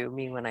to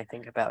me when I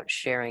think about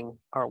sharing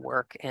our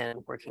work and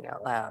working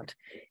out loud.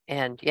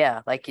 And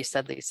yeah, like you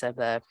said,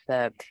 Lisa,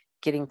 the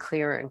getting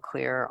clearer and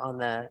clearer on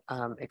the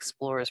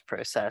explorers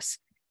process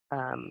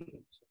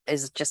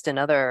is just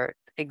another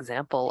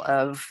example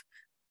of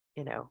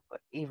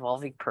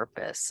evolving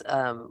purpose.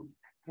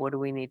 What do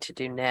we need to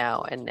do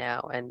now and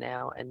now and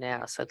now and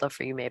now? So I'd love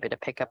for you maybe to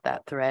pick up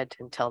that thread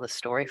and tell the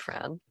story,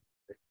 Fran.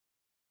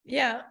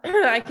 Yeah,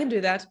 I can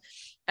do that.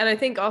 And I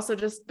think also,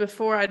 just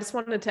before, I just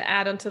wanted to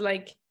add onto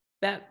like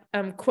that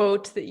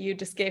quote that you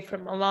just gave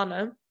from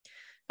Alana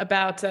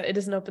about it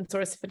isn't open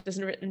source if it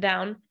isn't written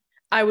down.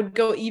 I would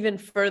go even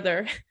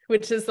further,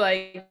 which is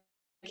like,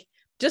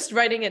 just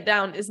writing it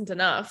down isn't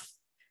enough.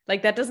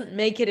 Like, that doesn't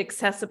make it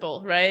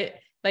accessible, right?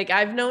 Like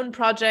I've known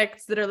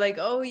projects that are like,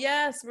 oh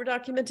yes, we're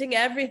documenting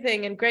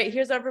everything and great,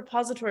 here's our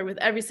repository with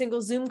every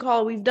single Zoom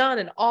call we've done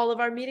and all of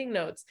our meeting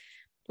notes.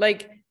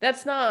 Like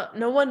that's not,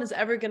 no one is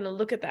ever going to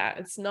look at that.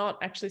 It's not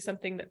actually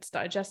something that's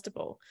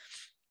digestible.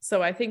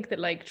 So I think that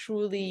like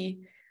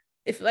truly,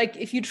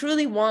 if you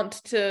truly want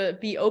to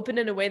be open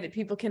in a way that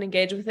people can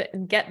engage with it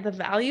and get the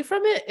value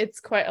from it, it's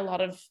quite a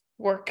lot of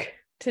work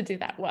to do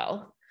that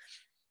well.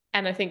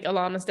 And I think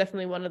Alana's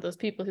definitely one of those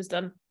people who's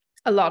done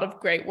a lot of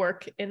great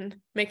work in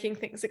making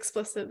things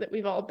explicit that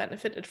we've all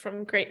benefited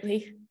from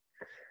greatly.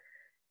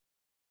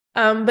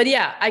 But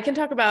yeah, I can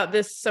talk about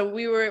this. So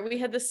we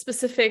had this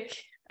specific,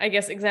 I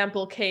guess,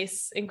 example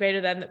case in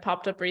Greater Than that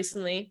popped up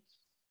recently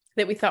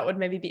that we thought would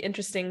maybe be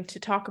interesting to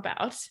talk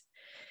about.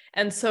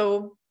 And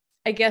so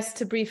I guess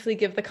to briefly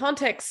give the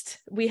context,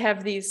 we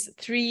have these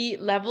 3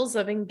 levels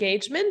of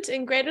engagement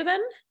in Greater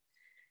Than.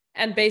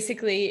 And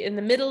basically in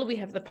the middle, we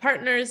have the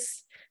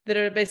partners that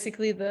are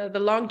basically the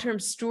long-term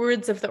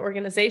stewards of the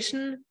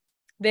organization.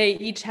 They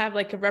each have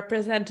like a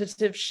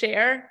representative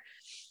share.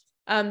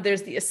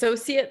 There's the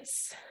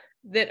associates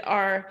that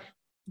are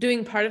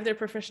doing part of their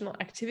professional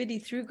activity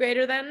through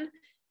Greater Than.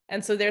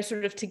 And so they're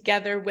sort of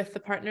together with the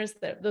partners,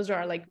 those are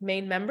our like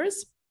main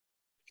members.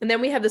 And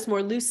then we have this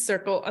more loose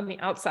circle on the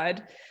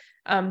outside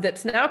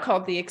that's now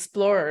called the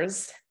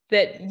explorers,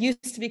 that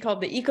used to be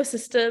called the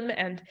ecosystem,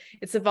 and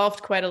it's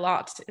evolved quite a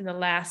lot in the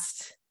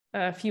last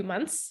few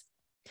months.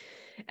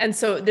 And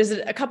so there's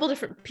a couple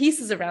different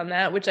pieces around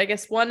that, which I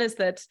guess one is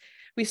that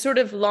we sort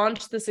of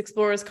launched this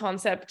explorers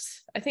concept,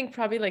 I think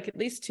probably like at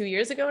least 2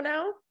 years ago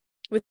now,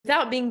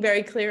 without being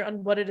very clear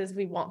on what it is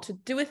we want to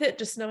do with it,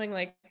 just knowing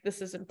like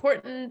this is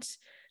important,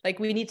 like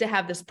we need to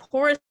have this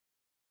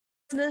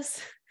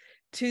porousness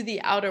to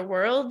the outer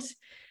world,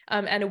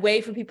 and a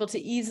way for people to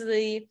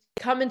easily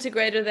come into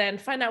Greater Than,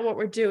 find out what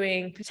we're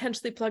doing,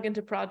 potentially plug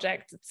into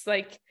projects. It's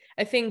like,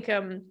 I think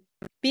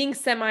being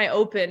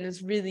semi-open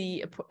is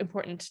really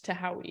important to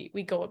how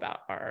we go about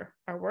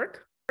our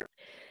work.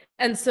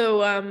 And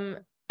so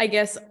I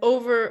guess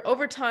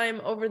over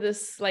time, over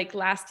this like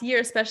last year,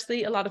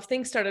 especially, a lot of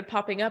things started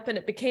popping up and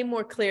it became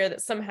more clear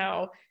that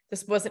somehow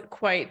this wasn't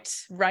quite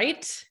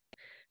right.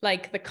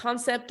 Like the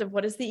concept of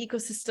what is the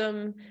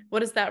ecosystem,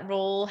 what is that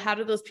role, how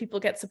do those people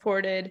get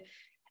supported?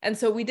 And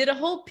so we did a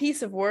whole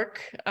piece of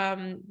work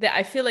that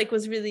I feel like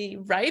was really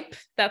ripe.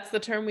 That's the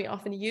term we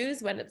often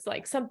use when it's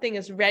like something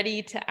is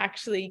ready to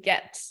actually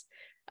get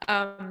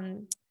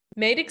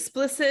made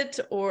explicit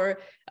or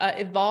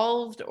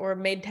evolved or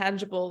made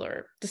tangible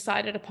or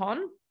decided upon.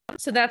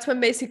 So that's when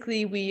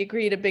basically we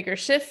agreed a bigger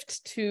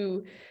shift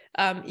to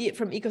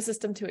from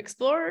ecosystem to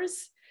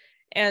explorers.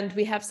 And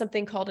we have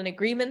something called an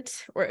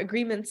agreement, or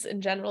agreements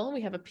in general.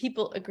 We have a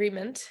people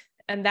agreement,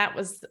 and that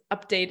was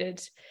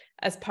updated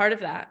as part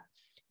of that,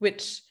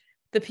 which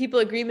the people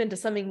agreement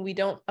is something we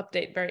don't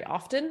update very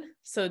often.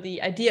 So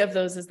the idea of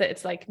those is that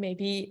it's like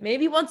maybe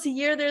once a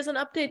year there's an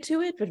update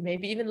to it, but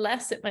maybe even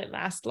less, it might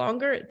last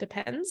longer, it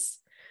depends.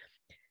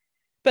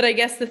 But I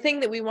guess the thing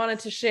that we wanted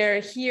to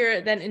share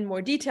here then in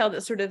more detail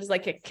that sort of is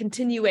like a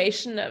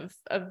continuation of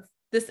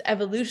this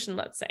evolution,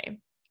 let's say,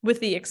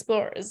 with the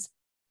explorers,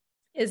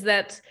 is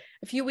that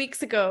a few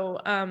weeks ago,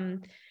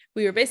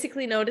 we were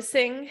basically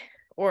noticing,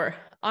 or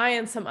I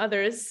and some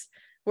others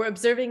were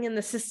observing in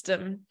the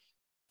system,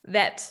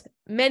 that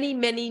many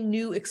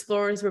new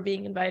explorers were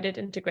being invited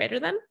into Greater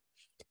Than.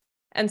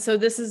 And so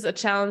this is a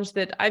challenge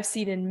that I've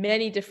seen in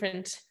many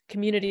different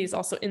communities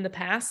also in the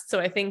past. So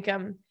I think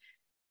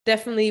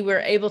definitely we're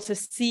able to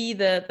see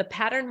the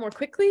pattern more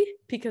quickly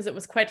because it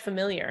was quite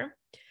familiar.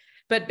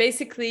 But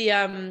basically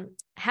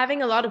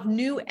having a lot of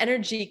new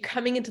energy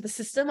coming into the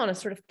system on a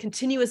sort of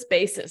continuous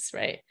basis,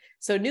 right?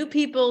 So new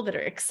people that are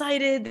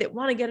excited, that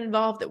want to get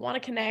involved, that want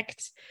to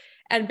connect.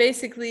 And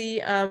basically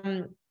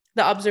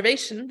the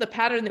observation, the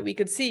pattern that we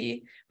could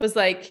see was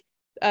like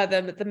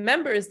the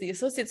members, the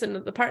associates and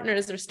the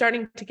partners are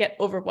starting to get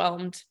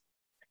overwhelmed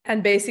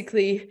and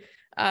basically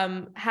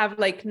have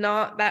like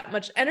not that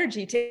much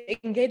energy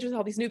to engage with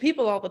all these new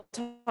people all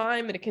the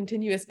time at a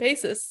continuous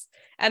basis.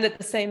 And at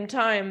the same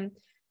time,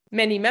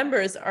 many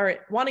members are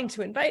wanting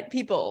to invite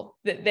people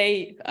that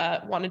they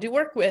want to do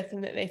work with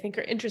and that they think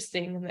are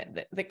interesting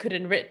and that could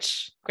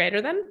enrich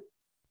Greater Than.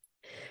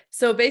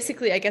 So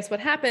basically, I guess what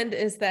happened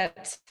is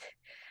that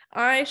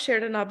I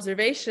shared an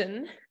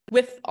observation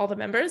with all the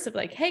members of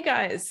like, hey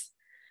guys,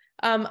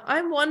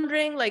 I'm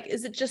wondering, like,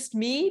 is it just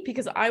me?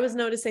 Because I was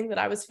noticing that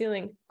I was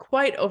feeling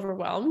quite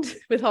overwhelmed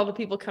with all the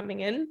people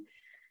coming in.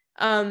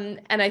 And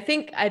I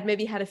think I'd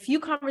maybe had a few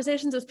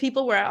conversations with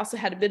people where I also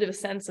had a bit of a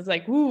sense of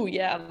like, ooh,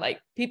 yeah, like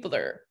people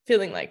are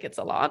feeling like it's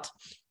a lot.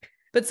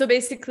 But so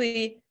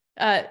basically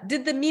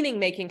did the meaning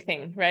making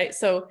thing, right?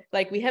 So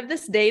like we have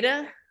this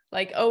data,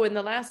 like, oh, in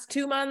the last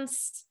 2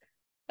 months,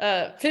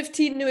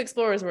 15 new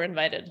explorers were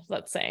invited,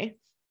 let's say.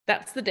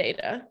 That's the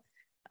data.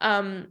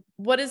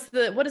 What is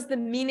the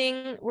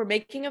meaning we're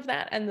making of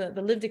that and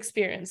the lived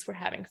experience we're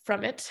having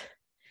from it?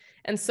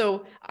 And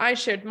so I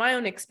shared my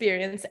own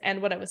experience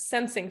and what I was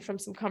sensing from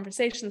some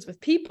conversations with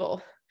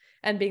people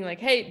and being like,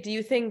 hey, do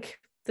you think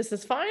this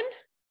is fine?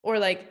 Or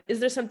like, is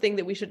there something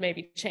that we should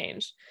maybe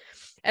change?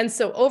 And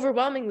so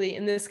overwhelmingly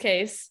in this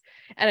case,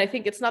 and I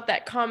think it's not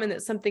that common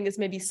that something is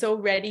maybe so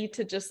ready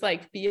to just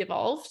like be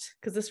evolved,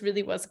 because this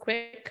really was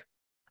quick.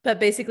 But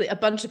basically a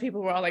bunch of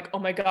people were all like, oh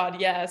my God,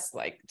 yes,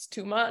 like it's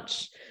too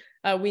much.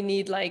 We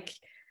need like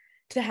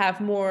to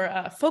have more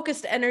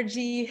focused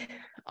energy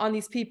on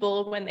these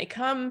people when they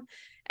come.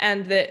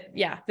 And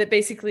that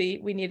basically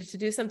we needed to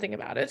do something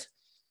about it.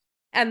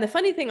 And the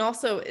funny thing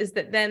also is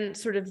that then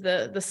sort of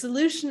the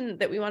solution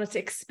that we wanted to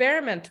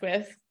experiment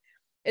with,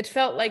 it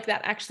felt like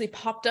that actually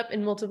popped up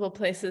in multiple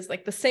places,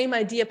 like the same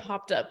idea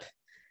popped up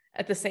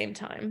at the same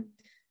time.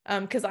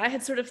 Because I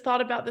had sort of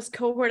thought about this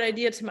cohort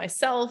idea to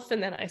myself,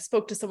 and then I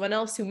spoke to someone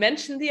else who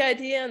mentioned the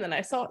idea, and then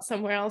I saw it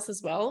somewhere else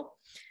as well.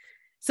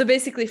 So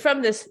basically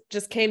from this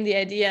just came the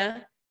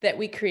idea that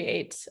we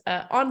create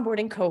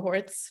onboarding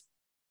cohorts,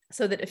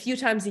 so that a few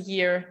times a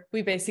year,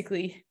 we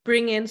basically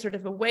bring in sort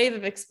of a wave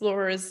of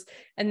explorers,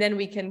 and then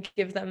we can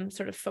give them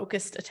sort of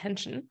focused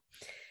attention.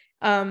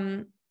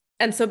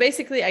 And so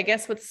basically, I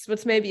guess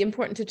what's maybe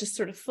important to just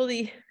sort of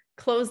fully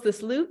close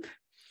this loop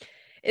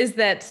is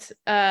that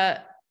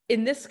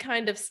in this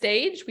kind of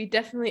stage, we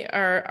definitely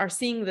are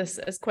seeing this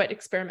as quite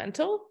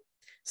experimental.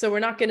 So we're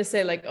not going to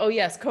say like, oh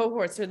yes,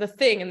 cohorts are the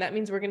thing, and that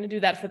means we're going to do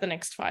that for the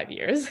next 5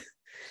 years.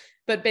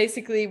 But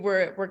basically,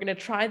 we're going to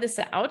try this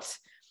out.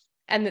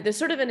 And that there's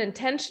sort of an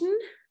intention,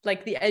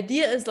 like the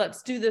idea is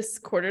let's do this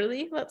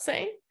quarterly, let's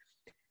say.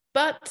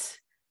 But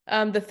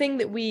the thing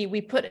that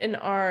we put in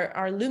our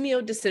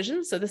Lumio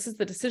decision, so this is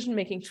the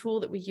decision-making tool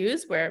that we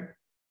use where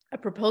a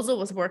proposal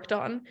was worked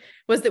on,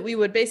 was that we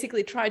would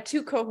basically try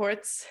 2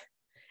 cohorts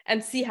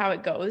and see how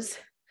it goes.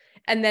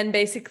 And then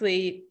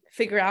basically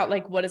figure out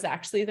like what is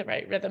actually the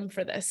right rhythm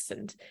for this.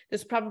 And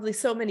there's probably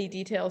so many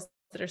details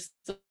that are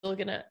still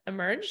going to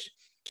emerge.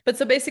 But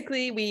so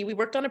basically we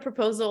worked on a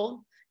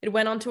proposal. It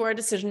went onto our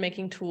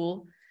decision-making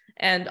tool,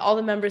 and all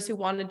the members who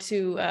wanted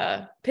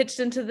to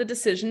pitched into the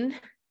decision.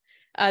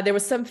 There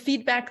was some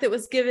feedback that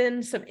was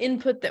given, some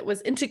input that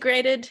was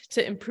integrated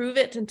to improve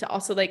it and to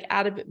also like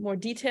add a bit more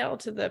detail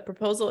to the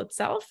proposal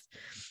itself.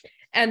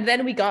 And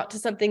then we got to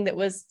something that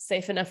was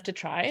safe enough to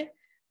try,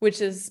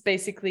 which is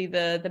basically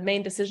the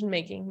main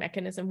decision-making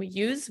mechanism we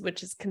use,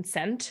 which is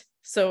consent.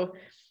 So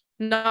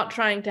not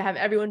trying to have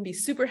everyone be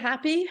super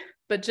happy,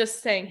 but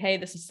just saying, hey,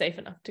 this is safe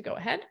enough to go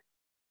ahead.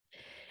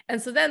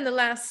 And so then the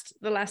last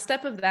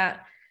step of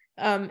that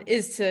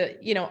is to,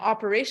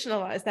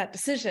 operationalize that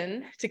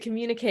decision, to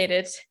communicate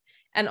it.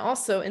 And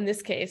also in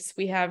this case,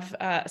 we have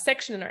a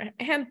section in our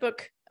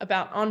handbook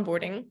about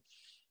onboarding.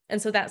 And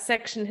so that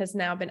section has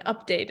now been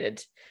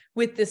updated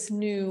with this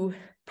new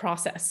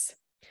process.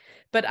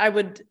 But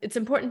it's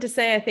important to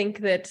say, I think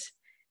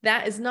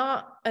that is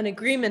not an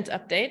agreement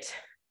update,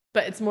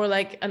 but it's more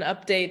like an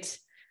update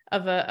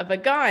of a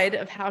guide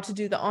of how to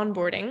do the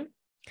onboarding.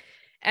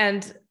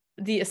 And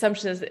the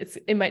assumption is that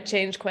it might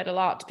change quite a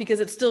lot because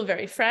it's still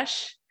very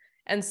fresh.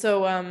 And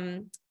so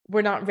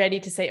we're not ready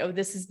to say, oh,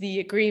 this is the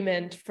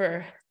agreement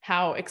for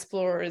how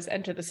explorers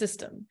enter the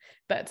system.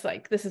 But it's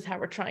like, this is how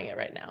we're trying it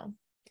right now.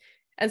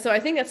 And so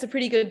I think that's a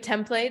pretty good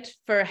template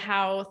for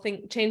how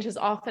change has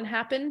often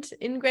happened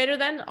in Greater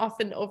Than,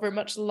 often over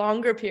much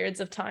longer periods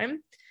of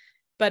time.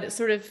 But it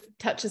sort of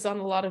touches on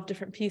a lot of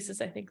different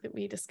pieces, I think, that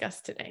we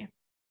discussed today.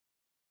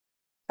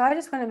 So I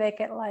just want to make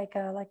it like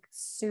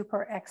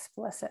super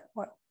explicit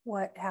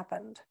what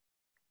happened,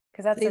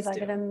 because that's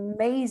like an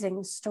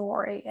amazing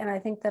story. And I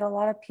think that a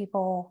lot of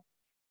people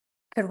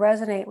could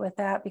resonate with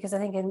that, because I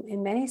think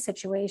in many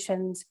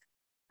situations,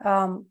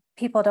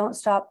 people don't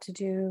stop to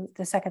do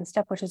the second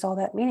step, which is all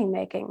that meaning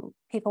making.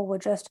 People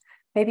would just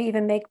maybe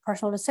even make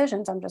personal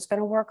decisions. I'm just going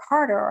to work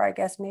harder, or I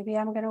guess maybe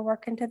I'm going to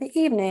work into the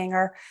evening,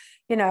 or,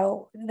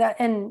 that,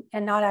 and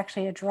not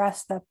actually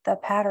address the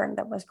pattern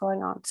that was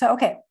going on. So,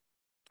 okay.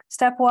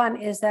 Step one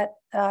is that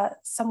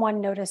someone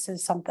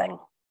notices something.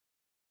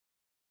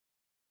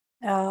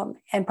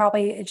 And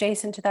probably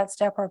adjacent to that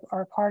step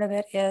or part of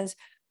it is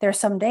there's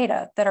some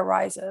data that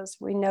arises.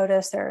 We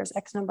notice there's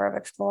X number of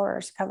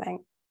explorers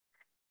coming.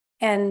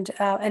 And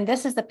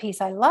this is the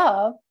piece I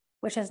love,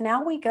 which is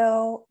now we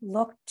go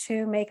look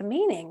to make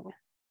meaning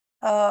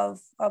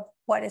of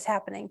what is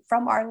happening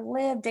from our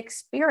lived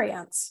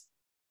experience.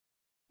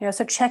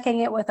 So checking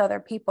it with other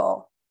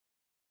people.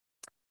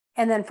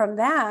 And then from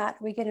that,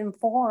 we get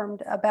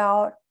informed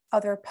about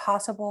other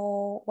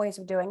possible ways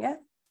of doing it.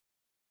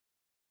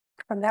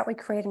 From that, we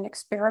create an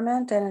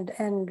experiment and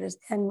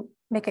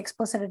make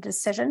explicit a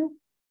decision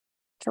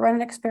to run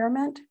an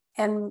experiment.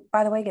 And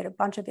by the way, get a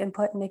bunch of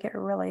input and make it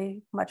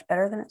really much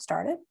better than it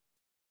started.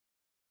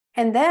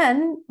 And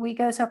then we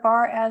go so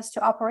far as to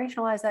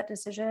operationalize that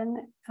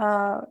decision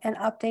and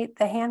update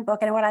the handbook.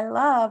 And what I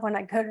love when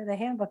I go to the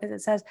handbook is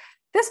it says,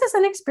 this is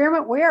an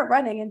experiment we are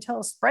running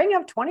until spring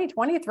of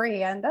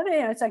 2023. And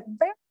it's like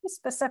very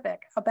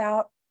specific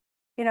about,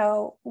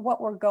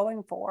 what we're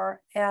going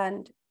for,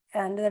 and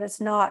that it's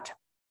not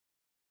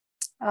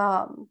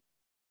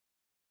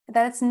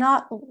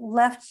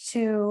left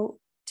to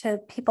to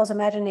people's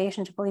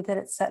imagination to believe that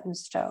it's set in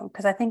stone.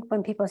 Because I think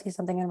when people see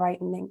something in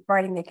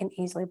writing, they can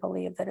easily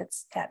believe that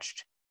it's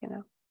etched,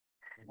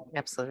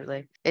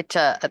 Absolutely.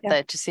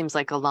 That just seems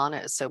like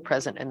Alana is so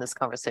present in this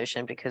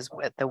conversation, because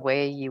with the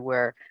way you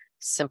were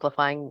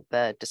simplifying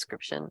the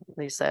description,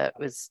 Lisa,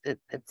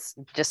 it's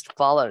just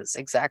follows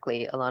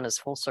exactly Alana's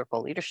full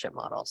circle leadership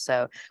model.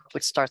 So,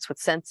 which starts with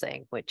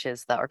sensing, which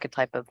is the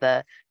archetype of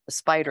the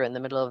spider in the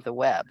middle of the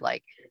web.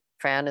 Like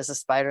Fran is a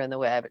spider in the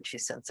web, and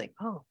she's sensing,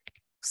 oh,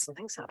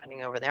 something's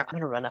happening over there. I'm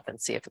going to run up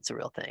and see if it's a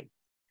real thing.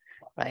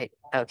 Right?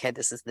 Okay,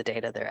 this is the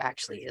data. There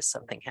actually is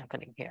something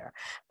happening here.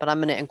 But I'm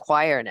going to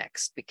inquire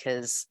next,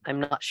 because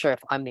I'm not sure if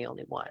I'm the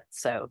only one.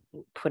 So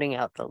putting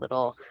out the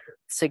little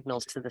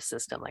signals to the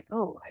system, like,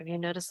 oh, have you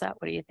noticed that?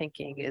 What are you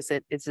thinking? Is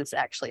this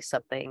actually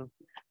something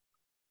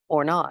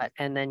or not?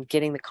 And then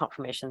getting the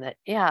confirmation that,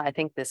 yeah, I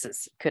think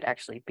could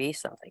actually be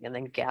something. And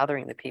then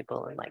gathering the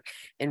people and like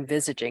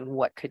envisaging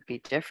what could be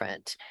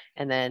different,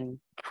 and then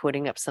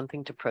putting up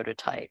something to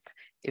prototype,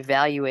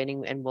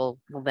 evaluating, and we'll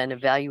then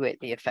evaluate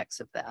the effects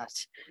of that,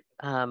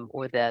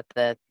 or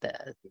the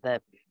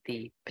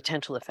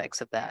potential effects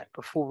of that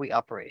before we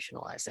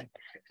operationalize it.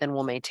 Then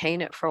we'll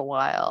maintain it for a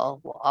while,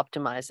 we'll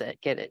optimize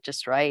it, get it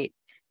just right,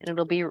 and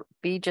it'll be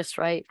just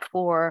right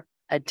for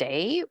a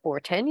day or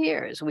 10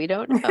 years. We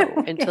don't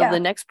know until the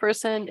next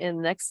person in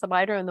the next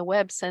spider in the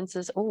web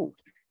senses, oh,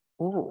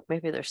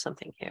 maybe there's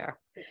something here.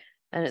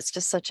 And it's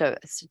just such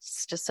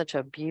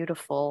a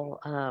beautiful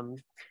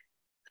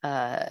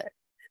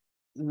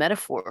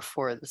metaphor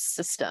for the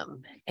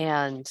system.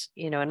 And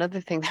another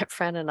thing that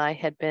Fran and I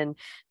had been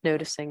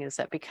noticing is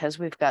that because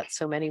we've got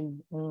so many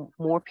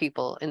more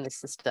people in the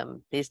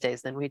system these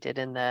days than we did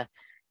in the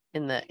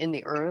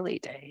early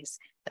days,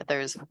 that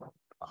there's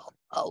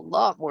a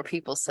lot more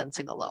people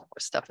sensing a lot more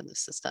stuff in the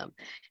system.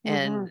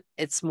 And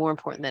it's more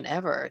important than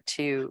ever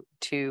to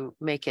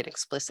make it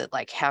explicit.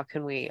 Like, how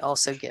can we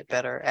also get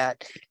better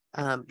at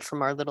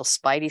from our little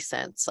spidey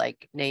sense,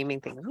 like naming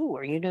things. Oh,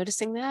 are you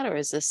noticing that? Or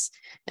is this?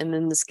 And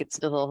then this gets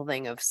to the whole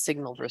thing of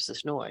signal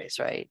versus noise,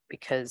 right?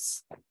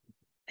 Because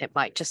it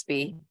might just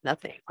be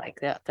nothing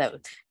like that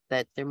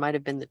there might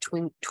have been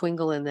the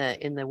twinkle in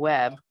the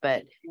web,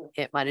 but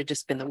it might have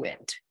just been the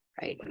wind,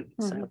 right?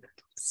 So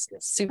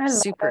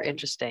super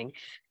interesting.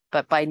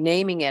 But by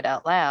naming it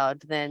out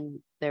loud,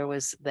 then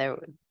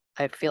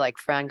I feel like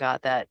Fran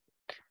got that.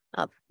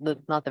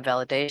 Not the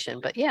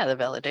validation, but the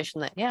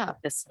validation that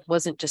this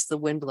wasn't just the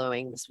wind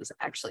blowing, this was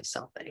actually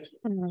something.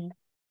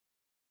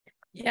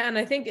 Yeah, and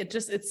I think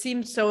it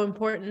seems so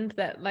important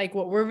that, like,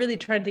 what we're really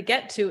trying to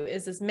get to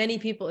is as many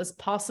people as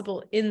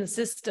possible in the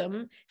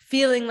system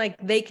feeling like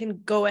they can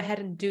go ahead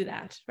and do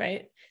that,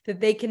 right? That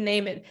they can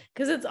name it,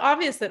 because it's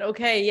obvious that,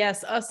 okay,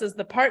 yes, us as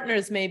the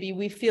partners, maybe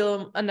we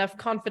feel enough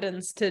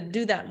confidence to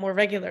do that more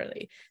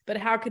regularly, but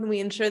how can we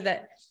ensure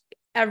that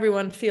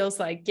everyone feels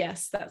like,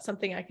 yes, that's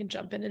something I can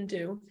jump in and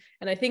do?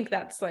 And I think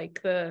that's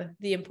like the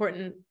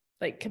important,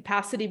 like,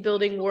 capacity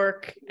building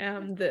work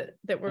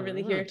that we're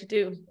really here to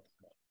do.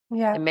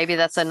 Yeah. And maybe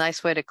that's a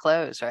nice way to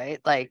close, right?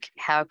 Like,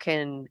 how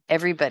can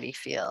everybody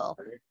feel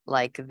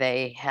like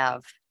they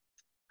have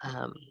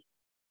not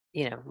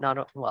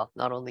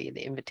only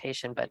the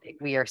invitation, but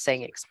we are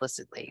saying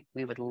explicitly,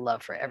 we would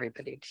love for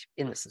everybody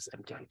in the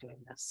system to be doing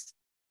this.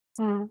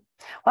 Well,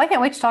 I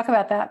can't wait to talk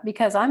about that,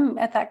 because I'm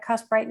at that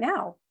cusp right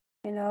now,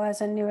 as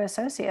a new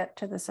associate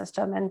to the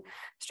system, and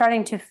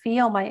starting to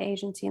feel my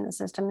agency in the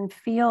system and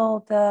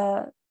feel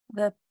the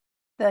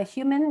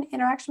human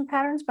interaction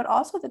patterns, but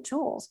also the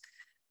tools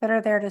that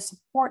are there to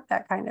support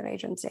that kind of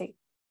agency.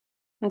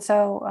 And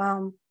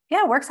so,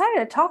 we're excited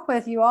to talk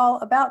with you all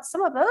about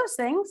some of those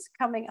things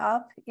coming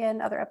up in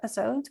other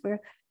episodes.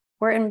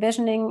 We're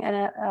envisioning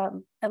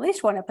at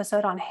least one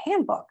episode on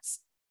handbooks.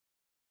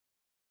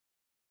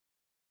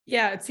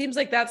 Yeah, it seems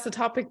like that's the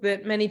topic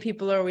that many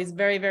people are always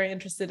very, very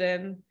interested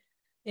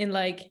in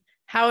like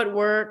how it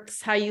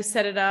works, how you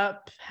set it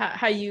up,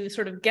 how you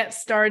sort of get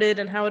started,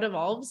 and how it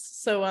evolves.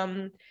 So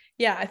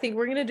I think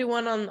we're going to do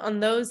one on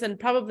those, and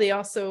probably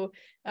also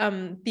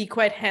be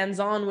quite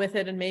hands-on with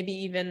it, and maybe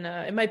even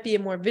it might be a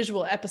more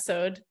visual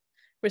episode.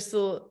 We're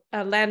still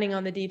landing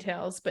on the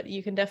details, but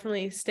you can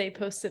definitely stay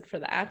posted for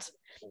that.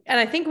 And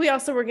I think we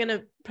also were going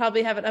to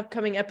probably have an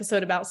upcoming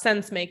episode about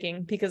sense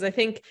making, because I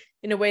think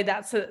in a way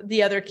that's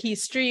the other key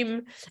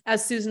stream,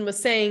 as Susan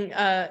was saying,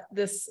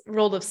 this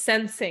role of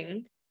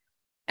sensing.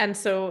 And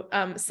so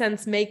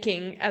sense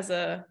making as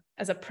a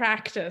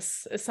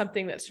practice is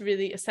something that's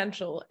really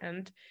essential,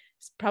 and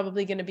it's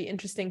probably going to be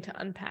interesting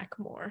to unpack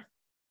more.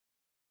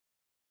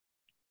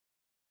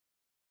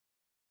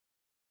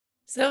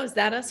 So is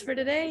that us for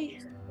today?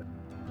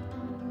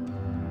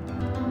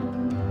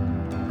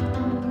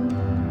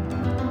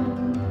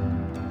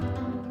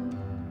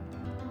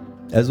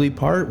 As we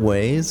part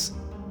ways,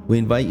 we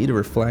invite you to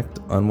reflect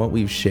on what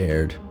we've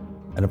shared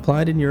and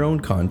apply it in your own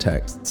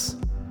contexts.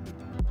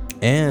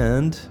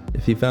 And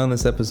if you found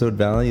this episode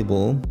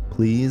valuable,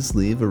 please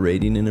leave a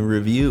rating and a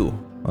review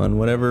on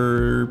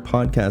whatever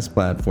podcast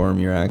platform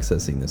you're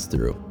accessing this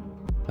through.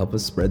 Help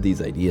us spread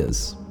these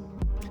ideas.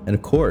 And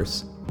of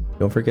course,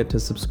 don't forget to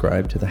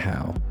subscribe to the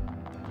how.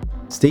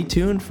 Stay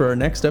tuned for our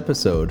next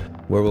episode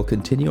where we'll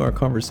continue our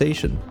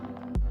conversation.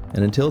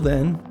 And until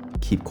then,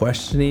 keep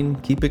questioning,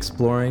 keep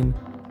exploring,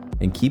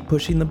 and keep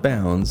pushing the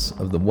bounds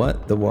of the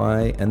what, the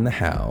why, and the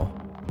how.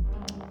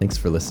 Thanks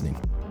for listening.